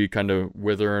seems to be kind of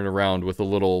withering around with a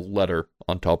little letter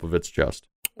on top of its chest.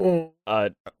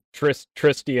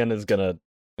 Tristian is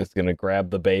gonna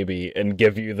grab the baby and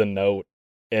give you the note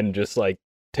and just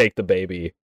take the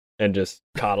baby and just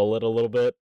coddle it a little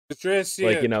bit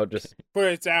Like, just put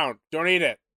it down. Don't eat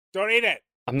it. Don't eat it.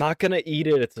 I'm not gonna eat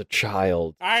it. It's a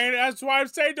child. That's why I'm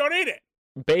saying don't eat it.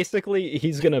 Basically,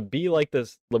 he's gonna be like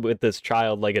this with this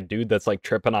child, like a dude that's like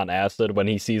tripping on acid when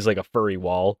he sees like a furry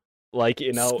wall. Like,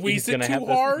 Squeeze he's it gonna too have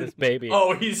hard? this baby.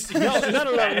 Oh, he's No.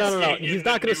 He's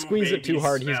not gonna squeeze it too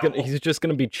hard. He's just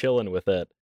gonna be chilling with it,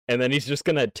 and then he's just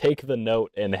gonna take the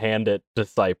note and hand it to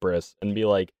Cypress and be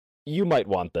like, "You might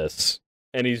want this,"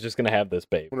 and he's just gonna have this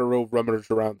baby. I'm gonna rummage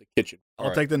around the kitchen.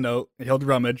 I'll take the note. He'll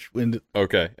rummage.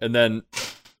 Okay, and then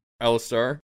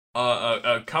Alistar.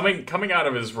 Coming out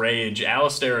of his rage,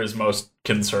 Alistair is most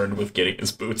concerned with getting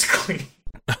his boots clean.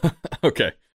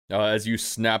 Okay. As you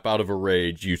snap out of a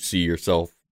rage, you see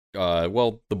yourself,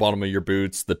 the bottom of your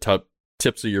boots, the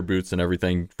tips of your boots and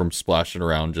everything from splashing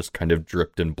around just kind of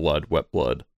dripped in blood, wet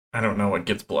blood. I don't know what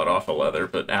gets blood off of leather,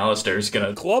 but Alistair's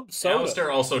gonna... Club soda.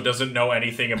 Alistair also doesn't know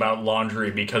anything about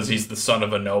laundry because he's the son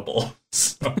of a noble.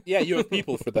 So Yeah, you have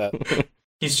people for that.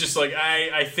 he's just like,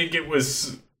 I think it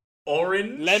was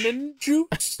orange? Lemon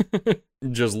juice?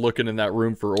 Just looking in that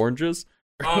room for oranges?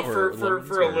 For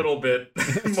a little bit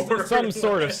more. Some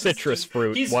sort of citrus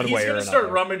fruit, he's way or another. He's gonna start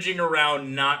rummaging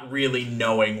around, not really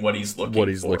knowing what he's looking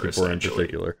for. In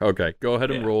particular. Okay, go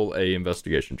ahead and roll a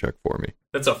investigation check for me.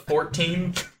 That's a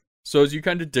 14. So as you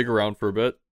kind of dig around for a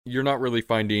bit, you're not really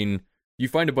finding... You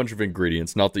find a bunch of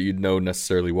ingredients, not that you know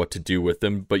necessarily what to do with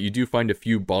them, but you do find a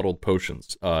few bottled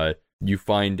potions. You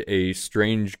find a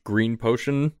strange green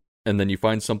potion, and then you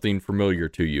find something familiar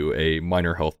to you, a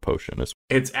minor health potion.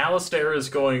 It's Alistair is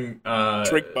going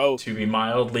Drink both. to be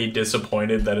mildly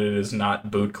disappointed that it is not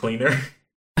boot cleaner.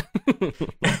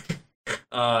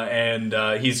 And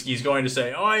he's going to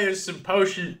say, "Oh, there's some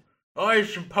potions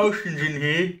in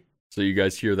here." So you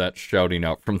guys hear that shouting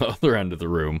out from the other end of the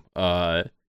room.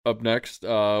 Up next,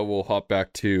 we'll hop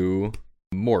back to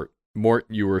Mort. Mort,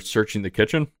 you were searching the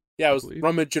kitchen? Yeah, I was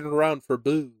rummaging around for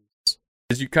booze.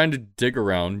 As you kind of dig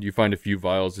around, you find a few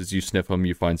vials. As you sniff them,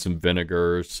 you find some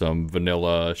vinegar, some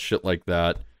vanilla, shit like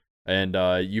that. And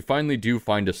you finally do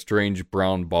find a strange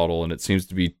brown bottle, and it seems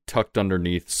to be tucked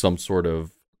underneath some sort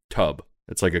of tub.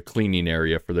 It's like a cleaning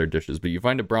area for their dishes. But you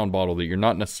find a brown bottle that you're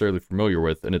not necessarily familiar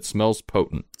with, and it smells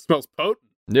potent. It smells potent?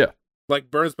 Yeah.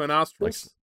 Like burns my nostrils?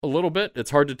 Like, a little bit.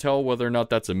 It's hard to tell whether or not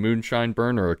that's a moonshine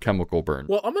burn or a chemical burn.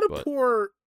 Well,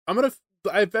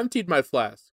 I've emptied my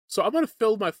flask. So I'm going to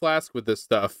fill my flask with this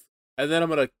stuff, and then I'm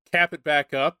going to cap it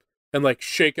back up and, like,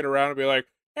 shake it around and be like,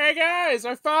 "Hey, guys,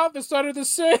 I found this under the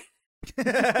sink."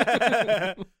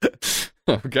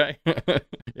 Okay.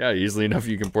 Yeah, easily enough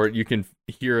you can pour it. You can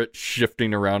hear it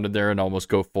shifting around in there and almost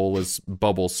go full as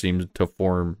bubbles seem to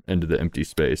form into the empty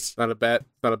space. Not a bad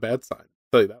sign. I'll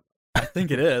tell you that. I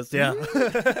think it is, yeah.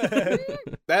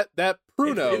 that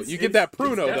Pruno, you get that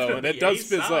Pruno, though, and it does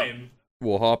fizz up.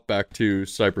 We'll hop back to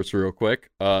Cypress real quick.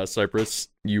 Cypress,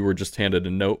 you were just handed a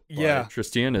note by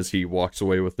Tristan as he walks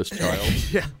away with this child.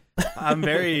 Yeah. I'm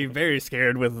very, very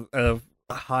scared with a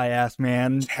high-ass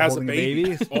man has holding a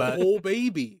baby. But... A whole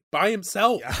baby by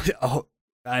himself. Yeah. Oh,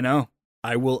 I know.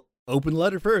 I will open the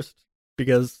letter first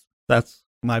because that's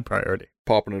my priority.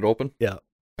 Popping it open? Yeah.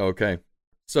 Okay.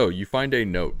 So you find a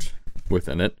note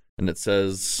within it, and it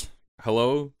says,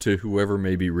 "Hello to whoever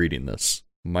may be reading this.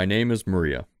 My name is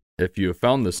Maria. If you have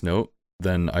found this note,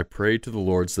 then I pray to the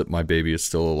Lords that my baby is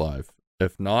still alive.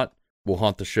 If not, we'll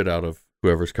haunt the shit out of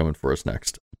whoever's coming for us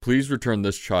next. Please return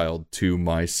this child to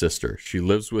my sister. She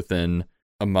lives within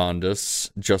Amandus,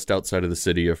 just outside of the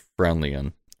city of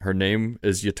Franlian. Her name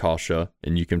is Yatasha,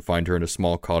 and you can find her in a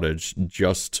small cottage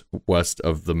just west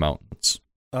of the mountains."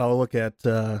 I'll look at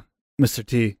Mr.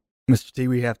 T. Mr. T,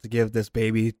 we have to give this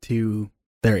baby to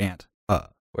their aunt.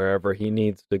 Wherever he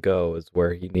needs to go is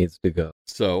where he needs to go.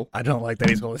 So I don't like that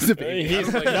he's holding the baby.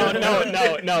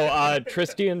 No.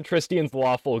 Tristan's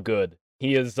lawful good.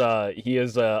 He is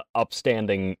a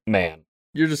upstanding man.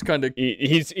 you're just kind of...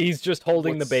 He's just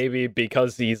holding the baby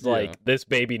because he's like, this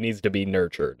baby needs to be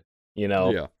nurtured. You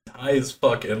know? Yeah. I is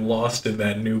fucking lost in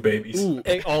that new baby smell.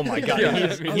 Oh my god, Yeah.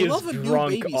 he is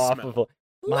drunk off of...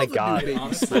 My god.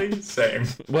 Honestly, same.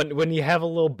 When you have a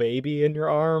little baby in your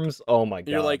arms, oh my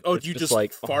god. You're like, oh, it's do you just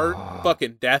like, fart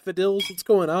fucking daffodils? What's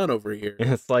going on over here?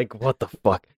 It's like, what the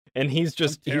fuck? And he's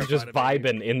just terrified of vibing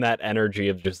babies. in that energy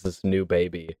of just this new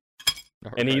baby.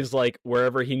 And he's like,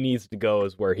 wherever he needs to go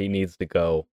is where he needs to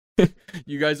go.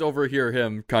 You guys overhear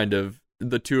him kind of,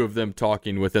 the two of them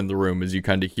talking within the room as you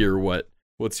kind of hear what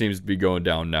seems to be going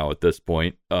down now at this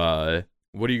point. What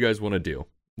do you guys want to do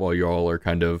while you all are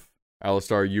kind of...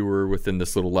 Alistar, you were within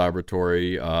this little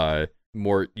laboratory.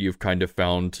 Mort, you've kind of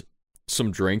found some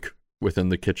drink within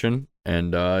the kitchen.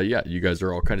 And yeah, you guys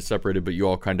are all kind of separated, but you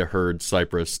all kind of heard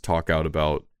Cypress talk out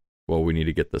about well, we need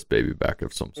to get this baby back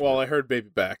of some sort. Well, I heard baby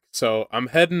back, so I'm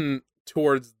heading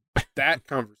towards that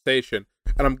conversation.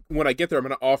 And when I get there, I'm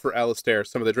going to offer Alistair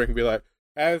some of the drink and be like,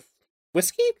 "Have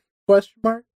whiskey?" Question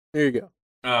mark. There you go.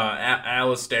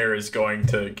 Alistair is going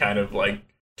to kind of like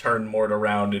turn Mort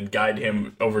around and guide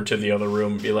him over to the other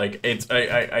room and be like, if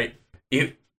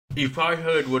I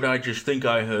heard what I just think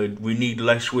I heard, we need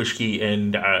less whiskey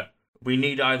and we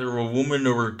need either a woman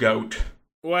or a goat.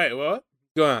 Wait, what?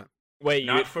 Go on. Wait,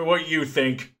 Not for what you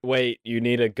think. wait, you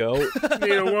need a goat?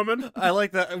 Need a woman? I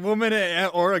like that. A woman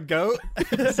or a goat.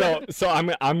 so I'm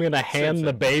gonna hand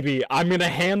the baby. I'm gonna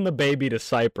hand the baby to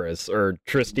Cypress, or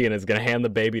Tristian is gonna hand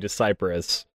the baby to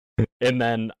Cypress, and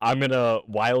then I'm gonna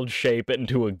wild shape it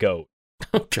into a goat.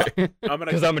 Okay.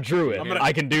 Because I'm a druid.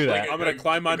 I can do that. I'm gonna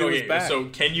climb onto his back. So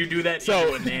can you do that?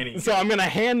 So, into a nanny? so I'm gonna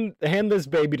hand this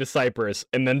baby to Cypress,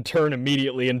 and then turn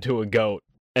immediately into a goat,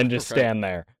 and just stand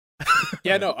there.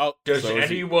 Yeah, no. Does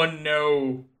anyone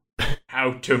know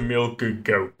how to milk a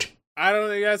goat? I don't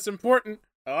think that's important.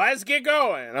 Let's get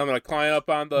going. I'm gonna climb up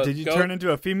on the. Did you goat. turn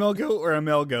into a female goat or a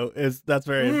male goat? That's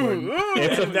very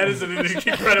important. That is an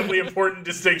incredibly important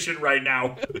distinction right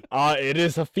now. It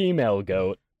is a female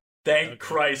goat. Thank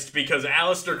Christ, because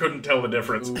Alistair couldn't tell the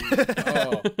difference.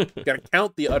 Gotta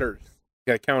count the udders.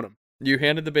 Gotta count them. You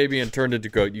handed the baby and turned into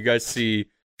goat. You guys see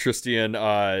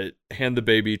Tristian hand the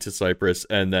baby to Cypress,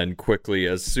 and then quickly,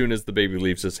 as soon as the baby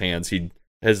leaves his hands,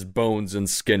 his bones and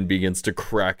skin begins to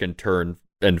crack and turn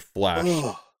and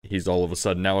flash. He's all of a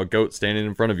sudden now a goat standing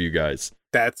in front of you guys.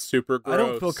 That's super gross. I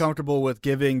don't feel comfortable with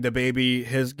giving the baby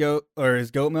his goat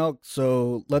milk,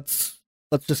 so let's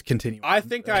just continue. I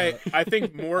think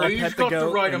more. You've got the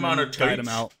right amount of guide him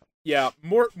taste. out. Yeah,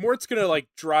 Mort's gonna like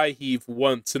dry heave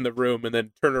once in the room and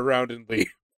then turn around and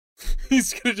leave.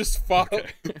 He's gonna just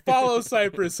follow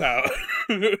Cypress out.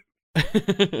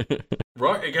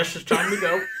 Right, I guess it's time to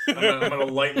go. I'm gonna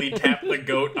lightly tap the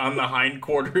goat on the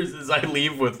hindquarters as I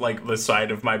leave with like the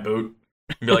side of my boot.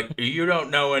 And be like, you don't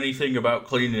know anything about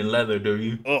cleaning leather, do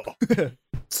you?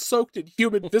 Soaked in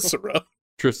human viscera.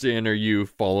 Tristian, are you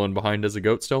following behind as a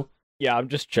goat still? Yeah, I'm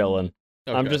just chilling.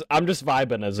 Okay. I'm just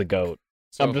vibing as a goat.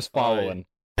 So I'm just following.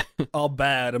 All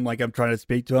bad. I'm trying to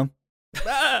speak to him.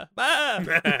 Bah, bah.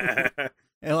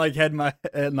 And like head my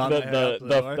head, not my head out to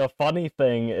the door. The funny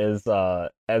thing is,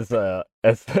 as a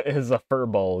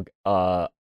furbolg,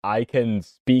 I can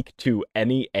speak to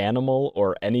any animal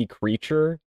or any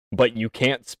creature, but you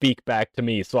can't speak back to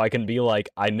me. So I can be like,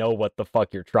 I know what the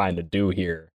fuck you're trying to do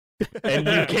here, and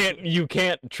you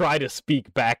can't try to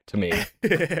speak back to me.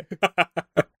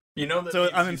 You know that So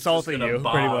means I'm he's insulting just gonna you,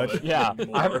 pretty bob much. Yeah,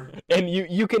 more. and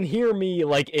you can hear me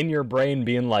like in your brain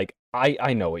being like,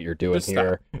 I know what you're doing Just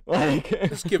here. Like,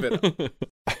 Just give it up.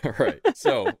 All right.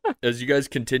 So, as you guys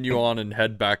continue on and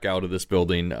head back out of this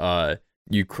building,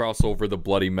 you cross over the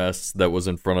bloody mess that was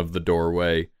in front of the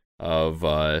doorway of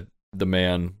the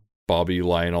man, Bobby,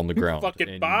 lying on the ground. Fucking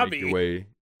and Bobby.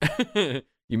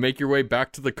 You make your way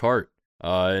back to the cart.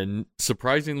 And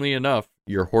surprisingly enough,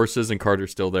 your horses and cart are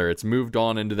still there. It's moved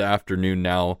on into the afternoon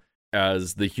now,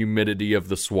 as the humidity of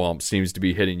the swamp seems to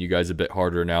be hitting you guys a bit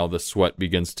harder now. The sweat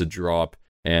begins to drop,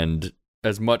 and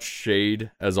as much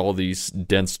shade as all these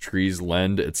dense trees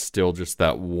lend, it's still just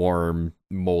that warm,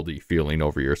 moldy feeling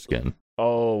over your skin.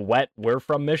 oh, wet. We're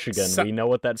from Michigan. We know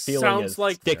what that feeling Sounds is.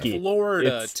 like Sticky. Florida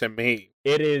It's- to me.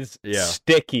 It is Yeah.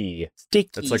 sticky.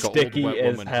 Sticky. It's like an Sticky old wet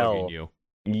as woman hell. hugging you.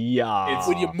 Yeah. It's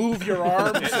when you move your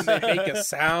arms and they make a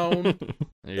sound.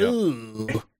 Yeah. Ooh.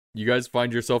 You guys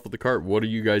find yourself at the cart. What are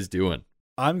you guys doing?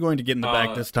 I'm going to get in the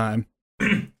back this time.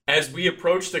 As we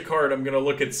approach the cart, I'm gonna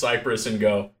look at Cypress and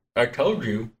go, I told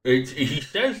you. He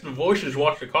says the voices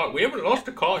watch the cart. We haven't lost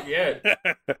the cart yet.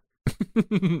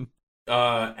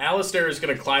 Alistair is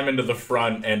gonna climb into the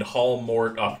front and haul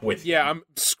Mort up with Yeah, I'm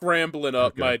scrambling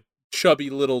up Okay. my chubby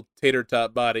little tater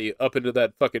tot body up into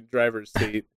that fucking driver's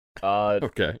seat.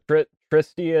 Okay.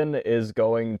 Tristian is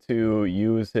going to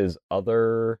use his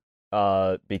other,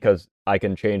 because I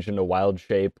can change into wild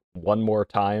shape one more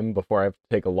time before I have to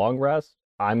take a long rest.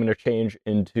 I'm going to change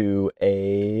into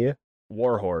a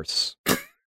warhorse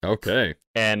Okay.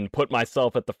 and put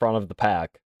myself at the front of the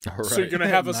pack. All right. So you're gonna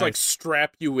have us like Nice.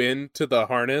 strap you in to the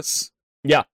harness?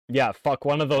 Yeah, fuck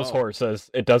one of those Oh. horses.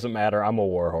 It doesn't matter. I'm a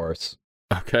warhorse.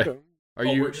 Okay. Are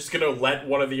We're you? just gonna let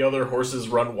one of the other horses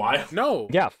run wild? No.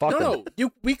 Yeah, fuck No,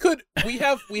 him. we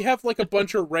have like a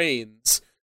bunch of reins.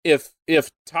 If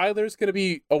Tyler's gonna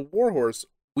be a warhorse,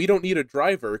 we don't need a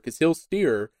driver because he'll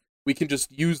steer, we can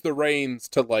just use the reins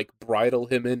to like bridle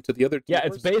him into the other two Yeah,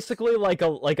 it's horses. basically like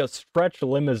a stretch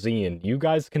limousine. You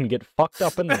guys can get fucked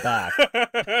up in the back,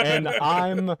 and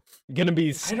I'm gonna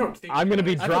be I don't think I'm gonna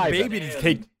be I have a driving. baby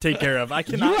to take care of. I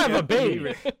cannot. You have a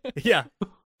baby. Yeah.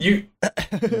 You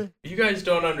guys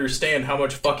don't understand how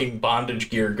much fucking bondage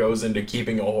gear goes into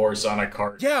keeping a horse on a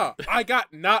cart. Yeah, I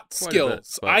got knot Quite a bit,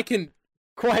 skills. but- I can.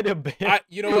 Quite a bit.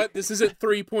 You know what? This isn't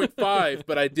 3.5,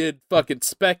 but I did fucking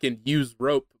spec and use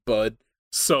rope, bud.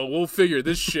 So we'll figure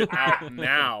this shit out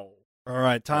now. All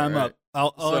right, time All right. up.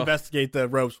 I'll So- investigate the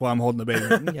ropes while I'm holding the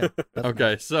baby. Yeah, that's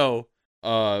Okay, so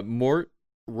Mort,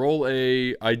 roll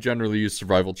a. I generally use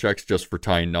survival checks just for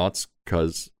tying knots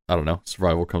because I don't know,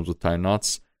 survival comes with tying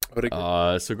knots.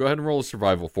 So go ahead and roll a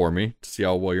survival for me to see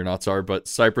how well your knots are. But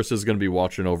Cypress is going to be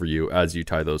watching over you as you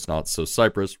tie those knots. So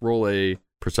Cypress, roll a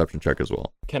perception check as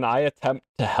well. Can I attempt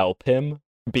to help him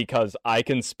because I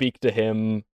can speak to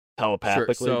him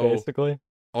telepathically? so- Basically,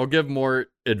 I'll give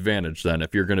Mort advantage then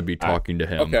if you're going to be talking to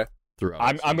him. Okay.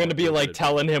 Throughout. I'm gonna be like Good.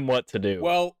 telling him what to do.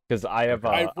 Well, because I have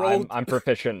I'm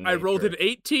proficient. In I rolled an nature.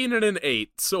 18 and an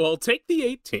 8, so I'll take the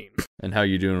 18. And how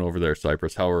you doing over there,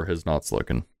 Cypress? How are his knots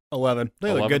looking? 11. They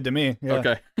 11? look good to me. Yeah.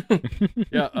 Okay.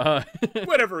 Yeah.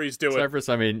 Whatever he's doing. Cypress,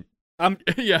 I mean, I'm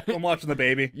yeah. watching the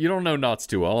baby. You don't know knots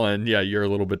too well, and yeah, you're a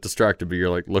little bit distracted, but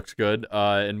you're like, looks good.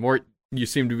 And Mort, you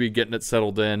seem to be getting it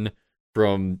settled in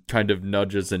from kind of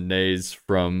nudges and nays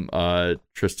from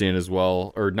Tristan as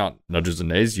well, or not nudges and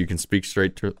nays. You can speak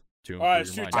straight to him. It's through your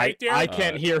too mind. tight there. I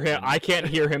can't hear him. I can't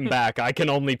hear him back. I can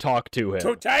only talk to him.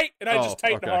 Too tight, and I just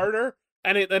tighten okay. harder.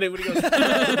 And then it goes,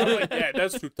 I'm like, yeah,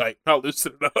 that's too tight. I'll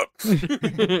loosen it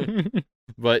up.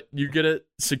 But you get it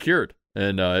secured,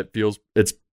 and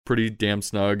it's pretty damn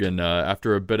snug. And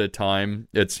after a bit of time,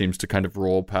 it seems to kind of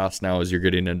roll past now as you're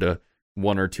getting into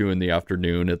 1 or 2 in the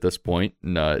afternoon at this point.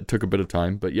 And it took a bit of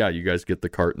time, but yeah, you guys get the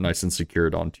cart nice and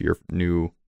secured onto your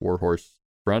new warhorse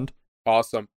friend.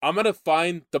 Awesome. I'm gonna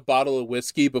find the bottle of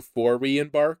whiskey before we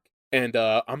embark, and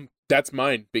that's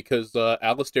mine because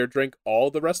Alistair drank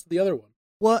all the rest of the other one.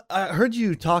 Well, I heard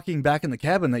you talking back in the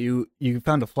cabin that you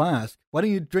found a flask. Why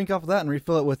don't you drink off of that and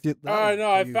refill it with you? Oh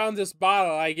no, I found this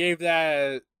bottle. I gave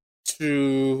that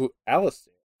to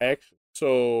Alistair, actually,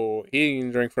 so he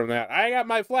can drink from that. I got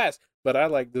my flask, but I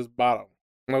like this bottle.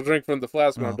 I'll drink from the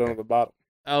flask when I'm done with the bottle.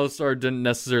 Alistar didn't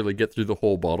necessarily get through the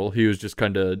whole bottle. He was just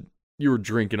kind of, you were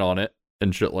drinking on it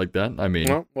and shit like that. I mean,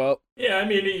 Well, Yeah, I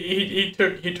mean, he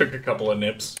took a couple of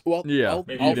nips. yeah, I'll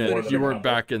maybe you, I'll didn't, finish you it weren't up.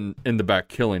 back in the back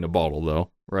killing a bottle though,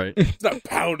 right? It's not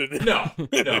pounding it. No.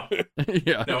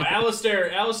 Yeah. No, Alistair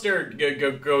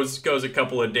goes a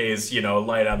couple of days,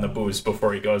 light on the booze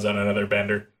before he goes on another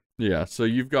bender. Yeah, so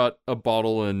you've got a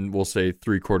bottle and we'll say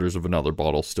 3/4 of another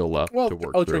bottle still left Well, to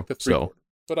work I'll through. drink the 3/4.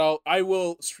 But I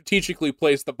will strategically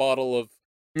place the bottle of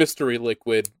mystery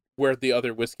liquid where the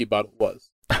other whiskey bottle was.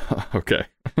 Okay.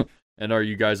 And are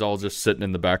you guys all just sitting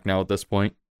in the back now at this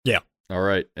point? Yeah. All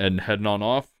right, and heading on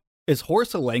off? Is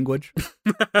horse a language?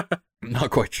 I'm not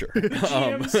quite sure.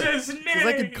 GM says Because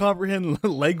I can nay. comprehend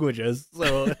languages,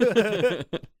 so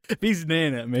if he's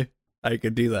neighing at me, I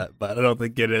could do that, but I don't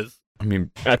think it is. I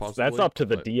mean, That's possibly, up to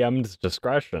the but- DM's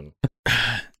discretion.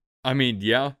 I mean,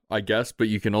 yeah, I guess, but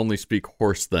you can only speak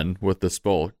horse then with the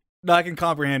spell. No, I can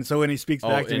comprehend. So when he speaks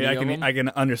back to me, any of them? I can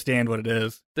understand what it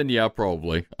is. Then yeah,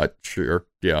 probably. Sure,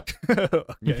 yeah, you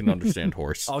Okay. can understand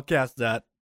horse. I'll cast that.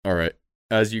 All right.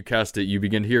 As you cast it, you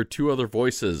begin to hear two other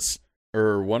voices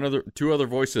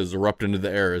erupt into the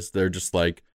air as they're just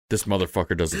like, this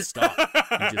motherfucker doesn't stop.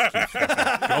 He just keeps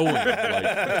fucking going.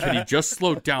 Like, can he just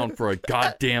slow down for a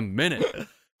goddamn minute?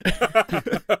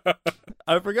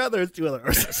 I forgot there's 2 other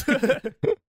horses.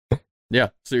 Yeah,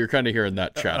 so you're kind of hearing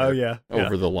that chatter Oh yeah.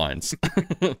 over the lines.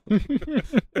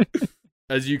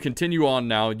 As you continue on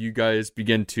now, you guys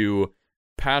begin to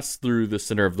pass through the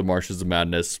center of the Marshes of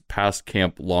Madness, past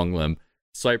Camp Longlimb.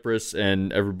 Cypress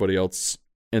and everybody else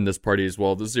in this party as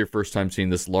well. This is your first time seeing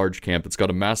this large camp. It's got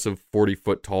a massive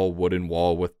 40-foot tall wooden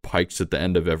wall with pikes at the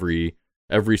end of every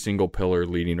single pillar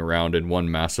leading around, and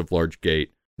one massive large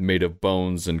gate made of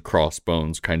bones and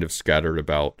crossbones kind of scattered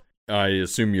about. I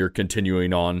assume you're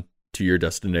continuing on to your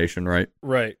destination, right?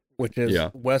 Right, which is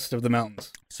west of the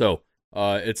mountains. So,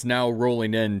 it's now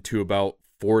rolling in to about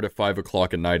 4 to 5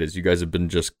 o'clock at night as you guys have been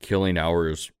just killing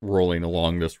hours rolling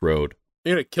along this road.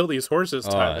 You're gonna kill these horses,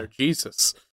 Tyler.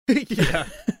 Jesus. Yeah.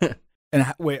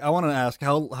 And wait, I want to ask,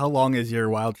 how long is your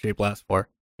wild shape last for?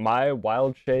 My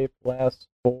wild shape lasts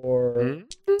for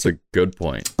That's a good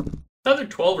point. Either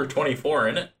 12 or 24,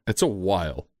 isn't it? It's a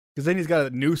while. Because then he's got a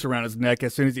noose around his neck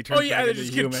as soon as he turns Oh yeah, back they into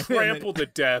just human. get trampled to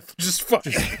death. Just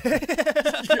fucking.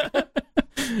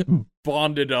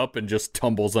 bonded up and just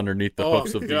tumbles underneath the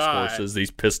hoofs of these horses,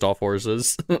 these pissed off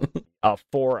horses.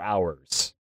 4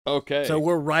 hours. Okay. So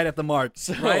we're right at the mark.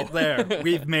 Right there.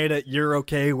 We've made it. You're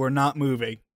okay. We're not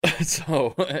moving.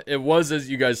 So it was as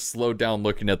you guys slowed down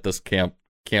looking at this camp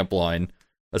line,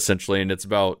 essentially, and it's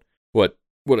about, what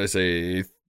I say,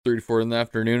 3 to 4 in the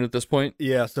afternoon at this point?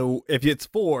 Yeah, so if it's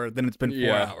 4, then it's been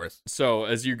 4 hours. So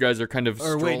as you guys are kind of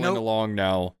strolling along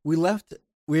now.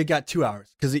 We had got 2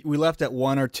 hours, because we left at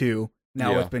 1 or 2.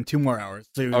 Now it's been 2 more hours.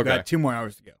 So we've got 2 more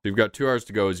hours to go. So you've got 2 hours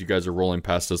to go as you guys are rolling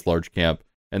past this large camp.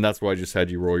 And that's why I just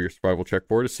had you roll your survival check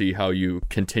for to see how you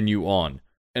continue on.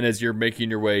 And as you're making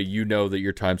your way, you know that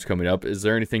your time's coming up. Is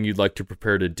there anything you'd like to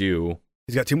prepare to do?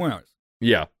 He's got 2 more hours.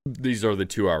 Yeah, these are the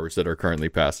 2 hours that are currently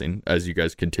passing as you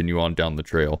guys continue on down the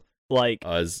trail. Like,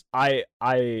 I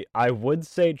would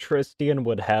say Tristian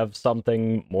would have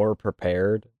something more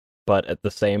prepared, but at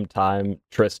the same time,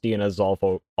 Tristian is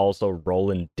also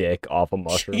rolling dick off of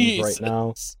mushrooms right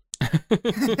now.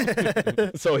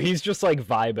 So he's just like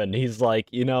vibing. He's like,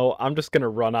 I'm just gonna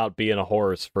run out being a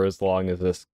horse for as long as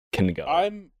this can go.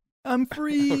 I'm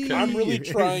free. Okay. I'm really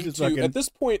trying to. At this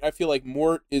point, I feel like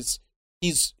Mort is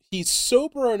he's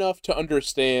sober enough to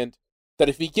understand that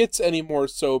if he gets any more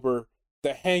sober,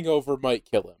 the hangover might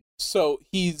kill him. So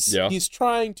he's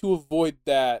trying to avoid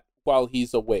that while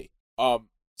he's awake.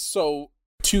 So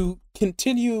to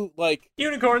continue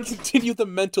unicorns, continue the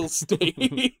mental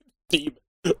state,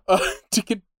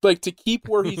 to keep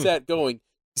where he's at going,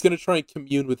 he's gonna try and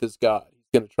commune with his god.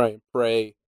 He's gonna try and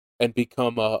pray and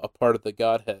become a part of the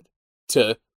Godhead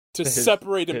to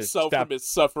separate himself from his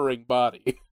suffering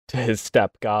body. To his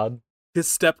step god.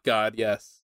 His step god,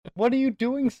 yes. What are you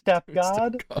doing, step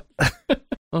god?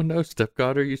 Oh no, step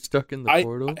god, are you stuck in the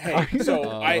portal?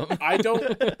 I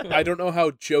don't know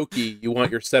how jokey you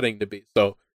want your setting to be,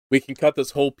 so we can cut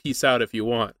this whole piece out if you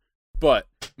want. But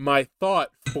my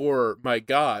thought for my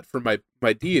god, for my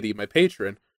deity, my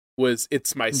patron, was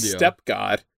it's my step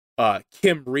god,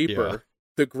 Kim Reaper,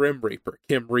 the Grim Reaper.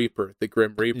 Kim Reaper, the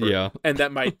Grim Reaper. Yeah. And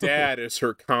that my dad is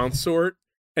her consort.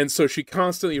 And so she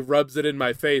constantly rubs it in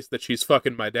my face that she's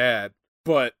fucking my dad.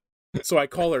 But, so I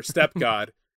call her step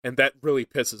god, and that really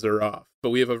pisses her off.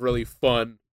 But we have a really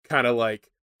fun, kind of like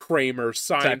Kramer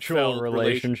Seinfeld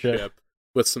relationship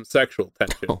with some sexual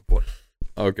tension. Oh boy.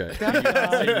 Okay.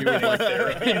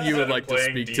 You would like to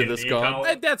speak to this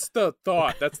god? That's the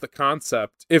thought. That's the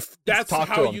concept. If that's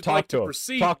how you'd like to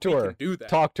proceed, talk to her. Can do that.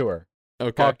 Talk to her.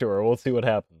 Okay. Talk to her. We'll see what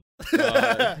happens.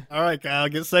 All right, Kyle,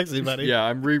 get sexy, buddy. Yeah,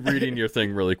 I'm rereading your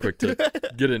thing really quick to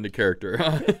get into character.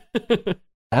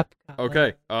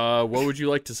 Okay. What would you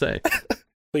like to say?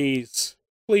 Please,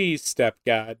 step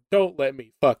god, don't let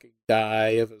me fucking die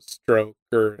of a stroke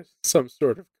or some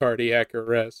sort of cardiac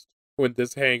arrest when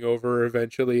this hangover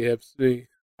eventually hits me.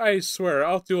 I swear,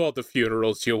 I'll do all the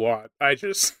funerals you want. I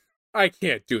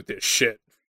can't do this shit.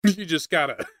 You just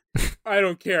gotta, I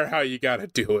don't care how you gotta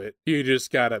do it. You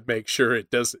just gotta make sure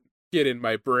it doesn't get in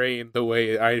my brain the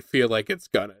way I feel like it's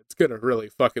gonna. It's gonna really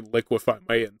fucking liquefy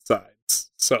my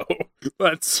insides. So,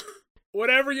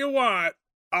 whatever you want,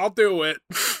 I'll do it.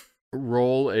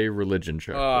 Roll a religion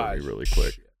check for me really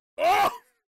quick. Shit. Oh!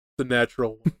 The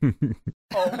natural one.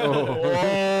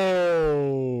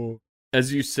 Oh.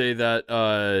 As you say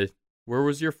that, where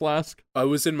was your flask? I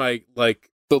was in my, my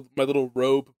little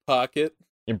robe pocket.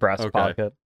 Your breast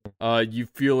pocket. You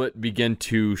feel it begin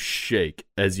to shake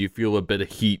as you feel a bit of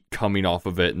heat coming off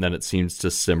of it, and then it seems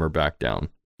to simmer back down.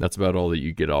 That's about all that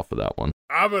you get off of that one.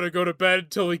 I'm gonna go to bed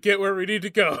until we get where we need to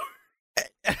go.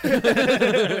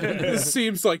 This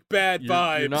seems like bad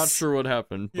vibes. You're not sure what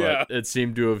happened, but it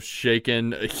seemed to have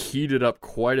shaken, heated up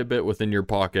quite a bit within your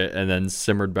pocket, and then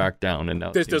simmered back down. And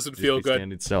now this doesn't feel good.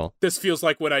 Standing still. This feels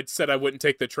like when I said I wouldn't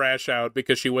take the trash out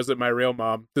because she wasn't my real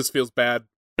mom. This feels bad.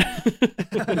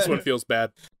 This one feels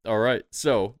bad. All right.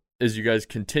 So as you guys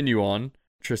continue on,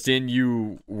 Tristan,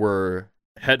 you were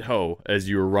head ho as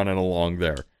you were running along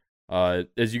there.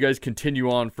 As you guys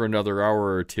continue on for another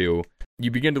hour or two, you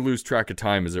begin to lose track of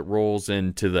time as it rolls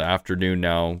into the afternoon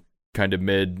now, kind of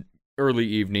early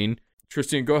evening.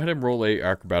 Tristan, go ahead and roll a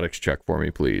acrobatics check for me,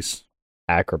 please.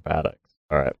 Acrobatics.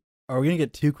 All right. Are we going to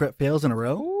get 2 crit fails in a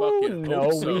row? Ooh, no,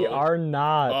 we are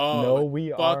not. No,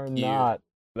 we are not.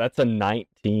 That's a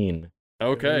 19.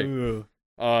 Okay. Ooh.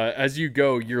 As you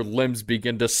go, your limbs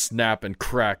begin to snap and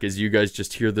crack as you guys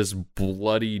just hear this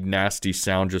bloody, nasty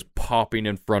sound just popping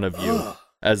in front of you.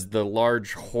 As the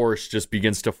large horse just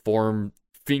begins to form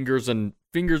fingers on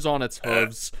its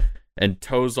hooves and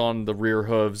toes on the rear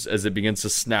hooves as it begins to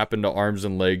snap into arms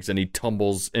and legs, and he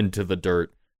tumbles into the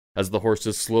dirt as the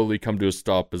horses slowly come to a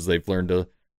stop as they've learned to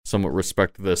somewhat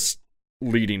respect this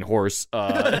leading horse,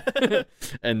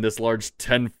 and this large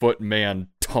 10-foot man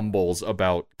tumbles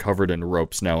about, covered in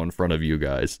ropes now in front of you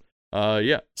guys.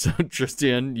 So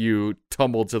Tristan, you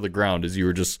tumbled to the ground as you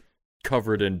were just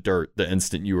covered in dirt the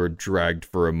instant you were dragged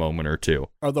for a moment or two.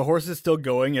 Are the horses still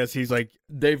going as he's like...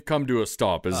 They've come to a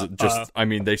stop.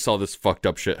 They saw this fucked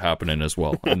up shit happening as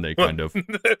well, and they kind of,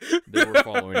 they were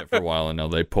following it for a while, and now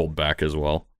they pulled back as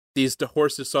well. These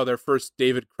horses saw their first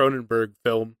David Cronenberg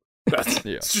film.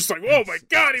 It's just like, oh my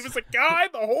god, he was a guy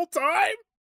the whole time?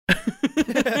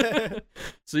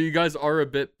 So you guys are a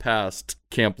bit past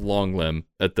Camp Longlimb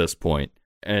at this point,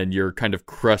 and you're kind of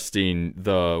cresting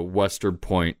the western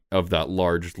point of that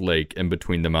large lake in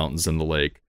between the mountains and the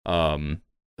lake. So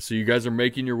you guys are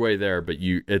making your way there, but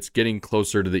it's getting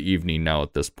closer to the evening now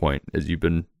at this point, as you've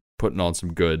been putting on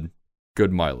some good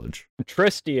mileage.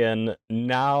 Tristan,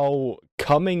 now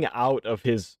coming out of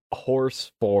his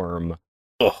horse form,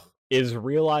 is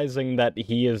realizing that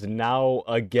he is now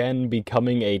again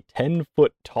becoming a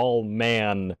 10-foot tall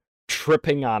man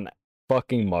tripping on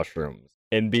fucking mushrooms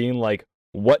and being like,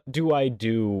 what do I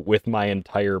do with my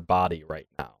entire body right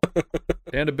now?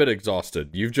 And a bit exhausted.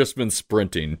 You've just been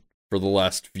sprinting for the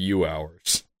last few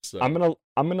hours. So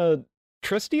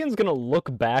Tristan's gonna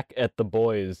look back at the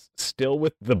boys still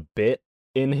with the bit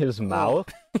in his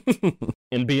mouth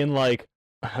and being like,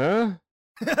 huh?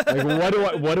 Like,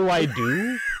 what do I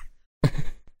do?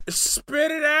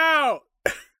 Spit it out!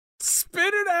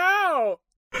 Spit it out!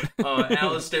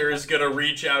 Alistair is gonna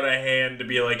reach out a hand to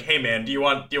be like, hey man, do you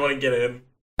want to get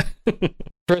in?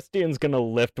 Tristan's gonna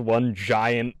lift one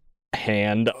giant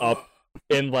hand up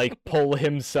and like pull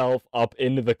himself up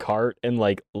into the cart and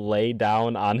like lay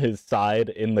down on his side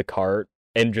in the cart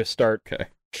and just start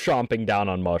chomping down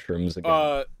on mushrooms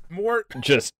again. Mort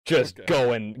just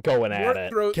going at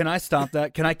it. Can I stop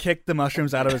that? Can I kick the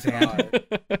mushrooms out of his hand?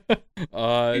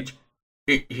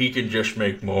 He can just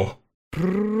make more.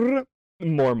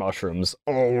 More mushrooms.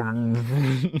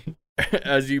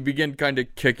 As you begin kind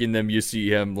of kicking them, you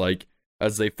see him, like,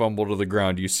 as they fumble to the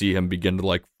ground, you see him begin to,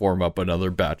 like, form up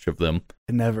another batch of them.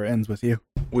 It never ends with you.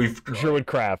 We've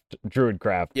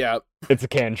Druidcraft. Yeah. It's a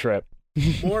cantrip.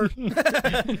 More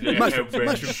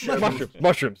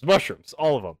mushrooms,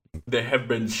 all of them. There have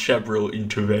been several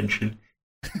interventions.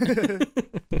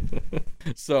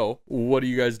 So, what are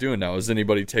you guys doing now? Is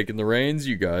anybody taking the reins?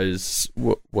 You guys,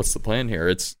 what's the plan here?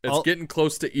 It's getting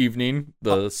close to evening.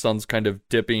 The sun's kind of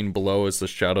dipping below as the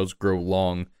shadows grow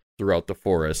long throughout the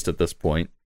forest at this point.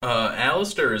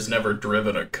 Alistair has never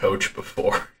driven a coach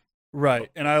before. Right,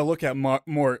 and I look at Mort,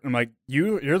 and I'm like,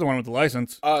 you're the one with the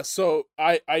license. So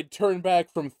I turn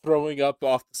back from throwing up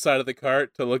off the side of the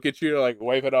cart to look at you, to, like,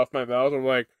 wipe it off my mouth. I'm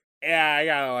like, yeah, I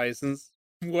got a license.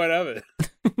 What of it?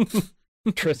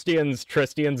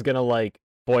 Tristan's gonna, like,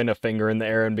 point a finger in the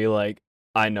air and be like,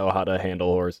 I know how to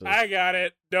handle horses. I got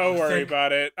it. Don't worry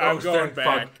about it. I'm going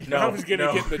back. No, I was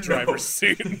gonna get in the driver's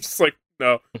seat. I'm just like,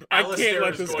 no, I can't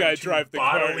let this guy drive the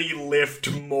car. Bodily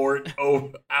lift Mort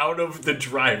out of the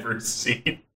driver's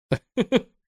seat.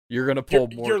 You're gonna pull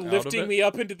Mort You're out lifting of it? me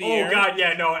up into the air. Oh god,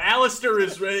 yeah, no. Alistair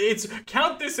is.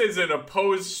 Count this as an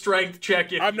opposed strength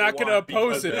check. If I'm not going to to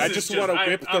oppose it. I just want to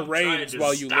whip the reins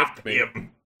while you lift me.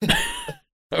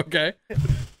 Okay.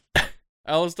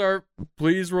 Alistair,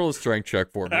 please roll a strength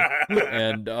check for me.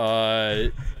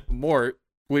 And Mort,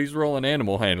 please roll an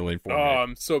animal handling for me. Oh,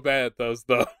 I'm so bad at those,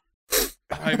 though.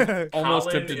 I'm almost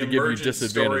Colin, tempted to give you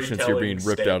disadvantage since you're being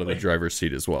ripped out of the driver's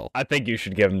seat as well. I think you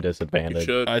should give him You disadvantage.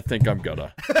 should. I think I'm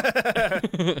gonna.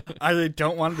 I really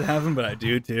don't want it to happen, but I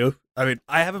do too. I mean,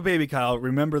 I have a baby, Kyle.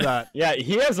 Remember that. Yeah,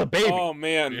 he has a baby. Oh,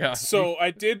 man. Yeah. So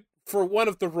I did, for one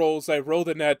of the rolls, I rolled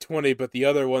a nat 20, but the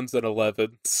other one's an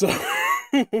 11. So.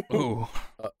 Ooh.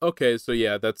 Okay, so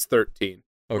yeah, that's 13.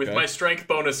 Okay. With my strength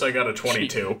bonus, I got a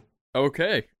 22.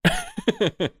 Okay.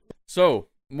 So,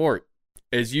 Mort,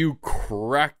 as you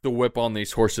crack the whip on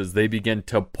these horses, they begin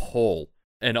to pull.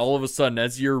 And all of a sudden,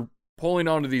 as you're pulling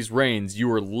onto these reins, you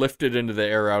are lifted into the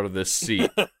air out of this seat.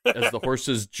 As the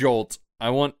horses jolt, I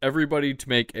want everybody to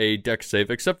make a dex save,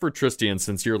 except for Tristan,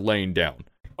 since you're laying down.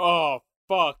 Oh,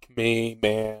 fuck me,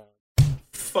 man.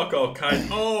 Fuck all kinds.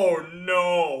 Oh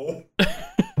no.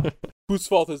 Whose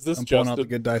fault is this, I'm pulling out the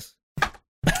Justin? good dice.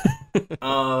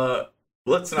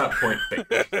 Let's not point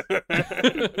fingers.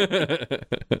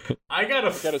 I got a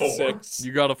Got 4. a 6.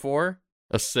 You got a 4?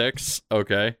 A 6?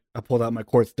 Okay. I pulled out my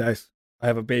quartz dice. I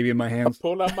have a baby in my I hands.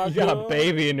 pulled out my You got a gun.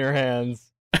 baby in your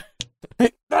hands.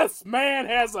 This man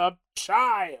has a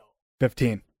child.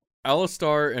 15.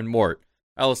 Alistair and Mort.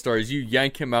 Alistair, as you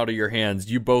yank him out of your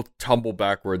hands, you both tumble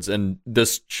backwards, and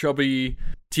this chubby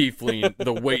tiefling,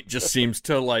 the weight just seems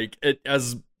to like it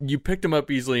as you picked him up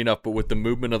easily enough, but with the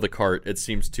movement of the cart, it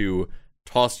seems to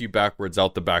toss you backwards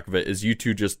out the back of it as you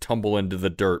two just tumble into the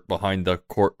dirt behind the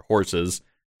horses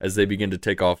as they begin to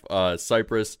take off.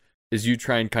 Cypress, as you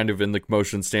try and kind of in the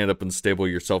commotion stand up and stable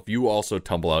yourself, you also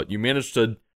tumble out. You managed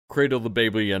to cradle the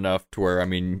baby enough to where, I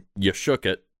mean, you shook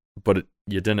it, but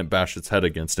you didn't bash its head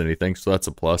against anything, so that's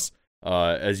a plus.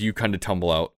 As you kind of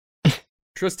tumble out.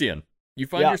 Tristian, you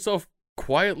find yourself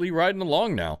quietly riding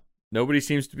along now. Nobody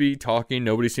seems to be talking,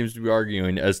 nobody seems to be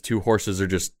arguing, as two horses are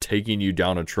just taking you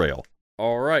down a trail.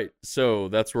 All right, so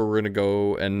that's where we're going to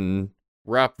go and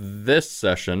wrap this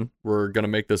session. We're going to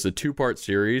make this a two-part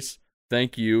series.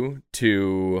 Thank you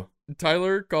to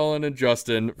Tyler, Colin, and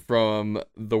Justin from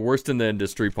the Worst in the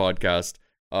Industry podcast.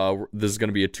 This is going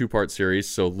to be a two-part series,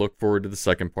 so look forward to the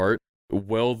second part.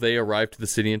 Will they arrive to the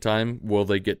city in time? Will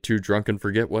they get too drunk and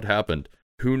forget what happened?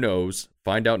 Who knows?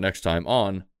 Find out next time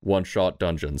on One Shot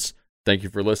Dungeons. Thank you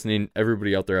for listening.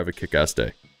 Everybody out there have a kick-ass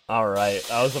day. All right,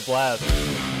 that was a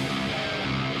blast.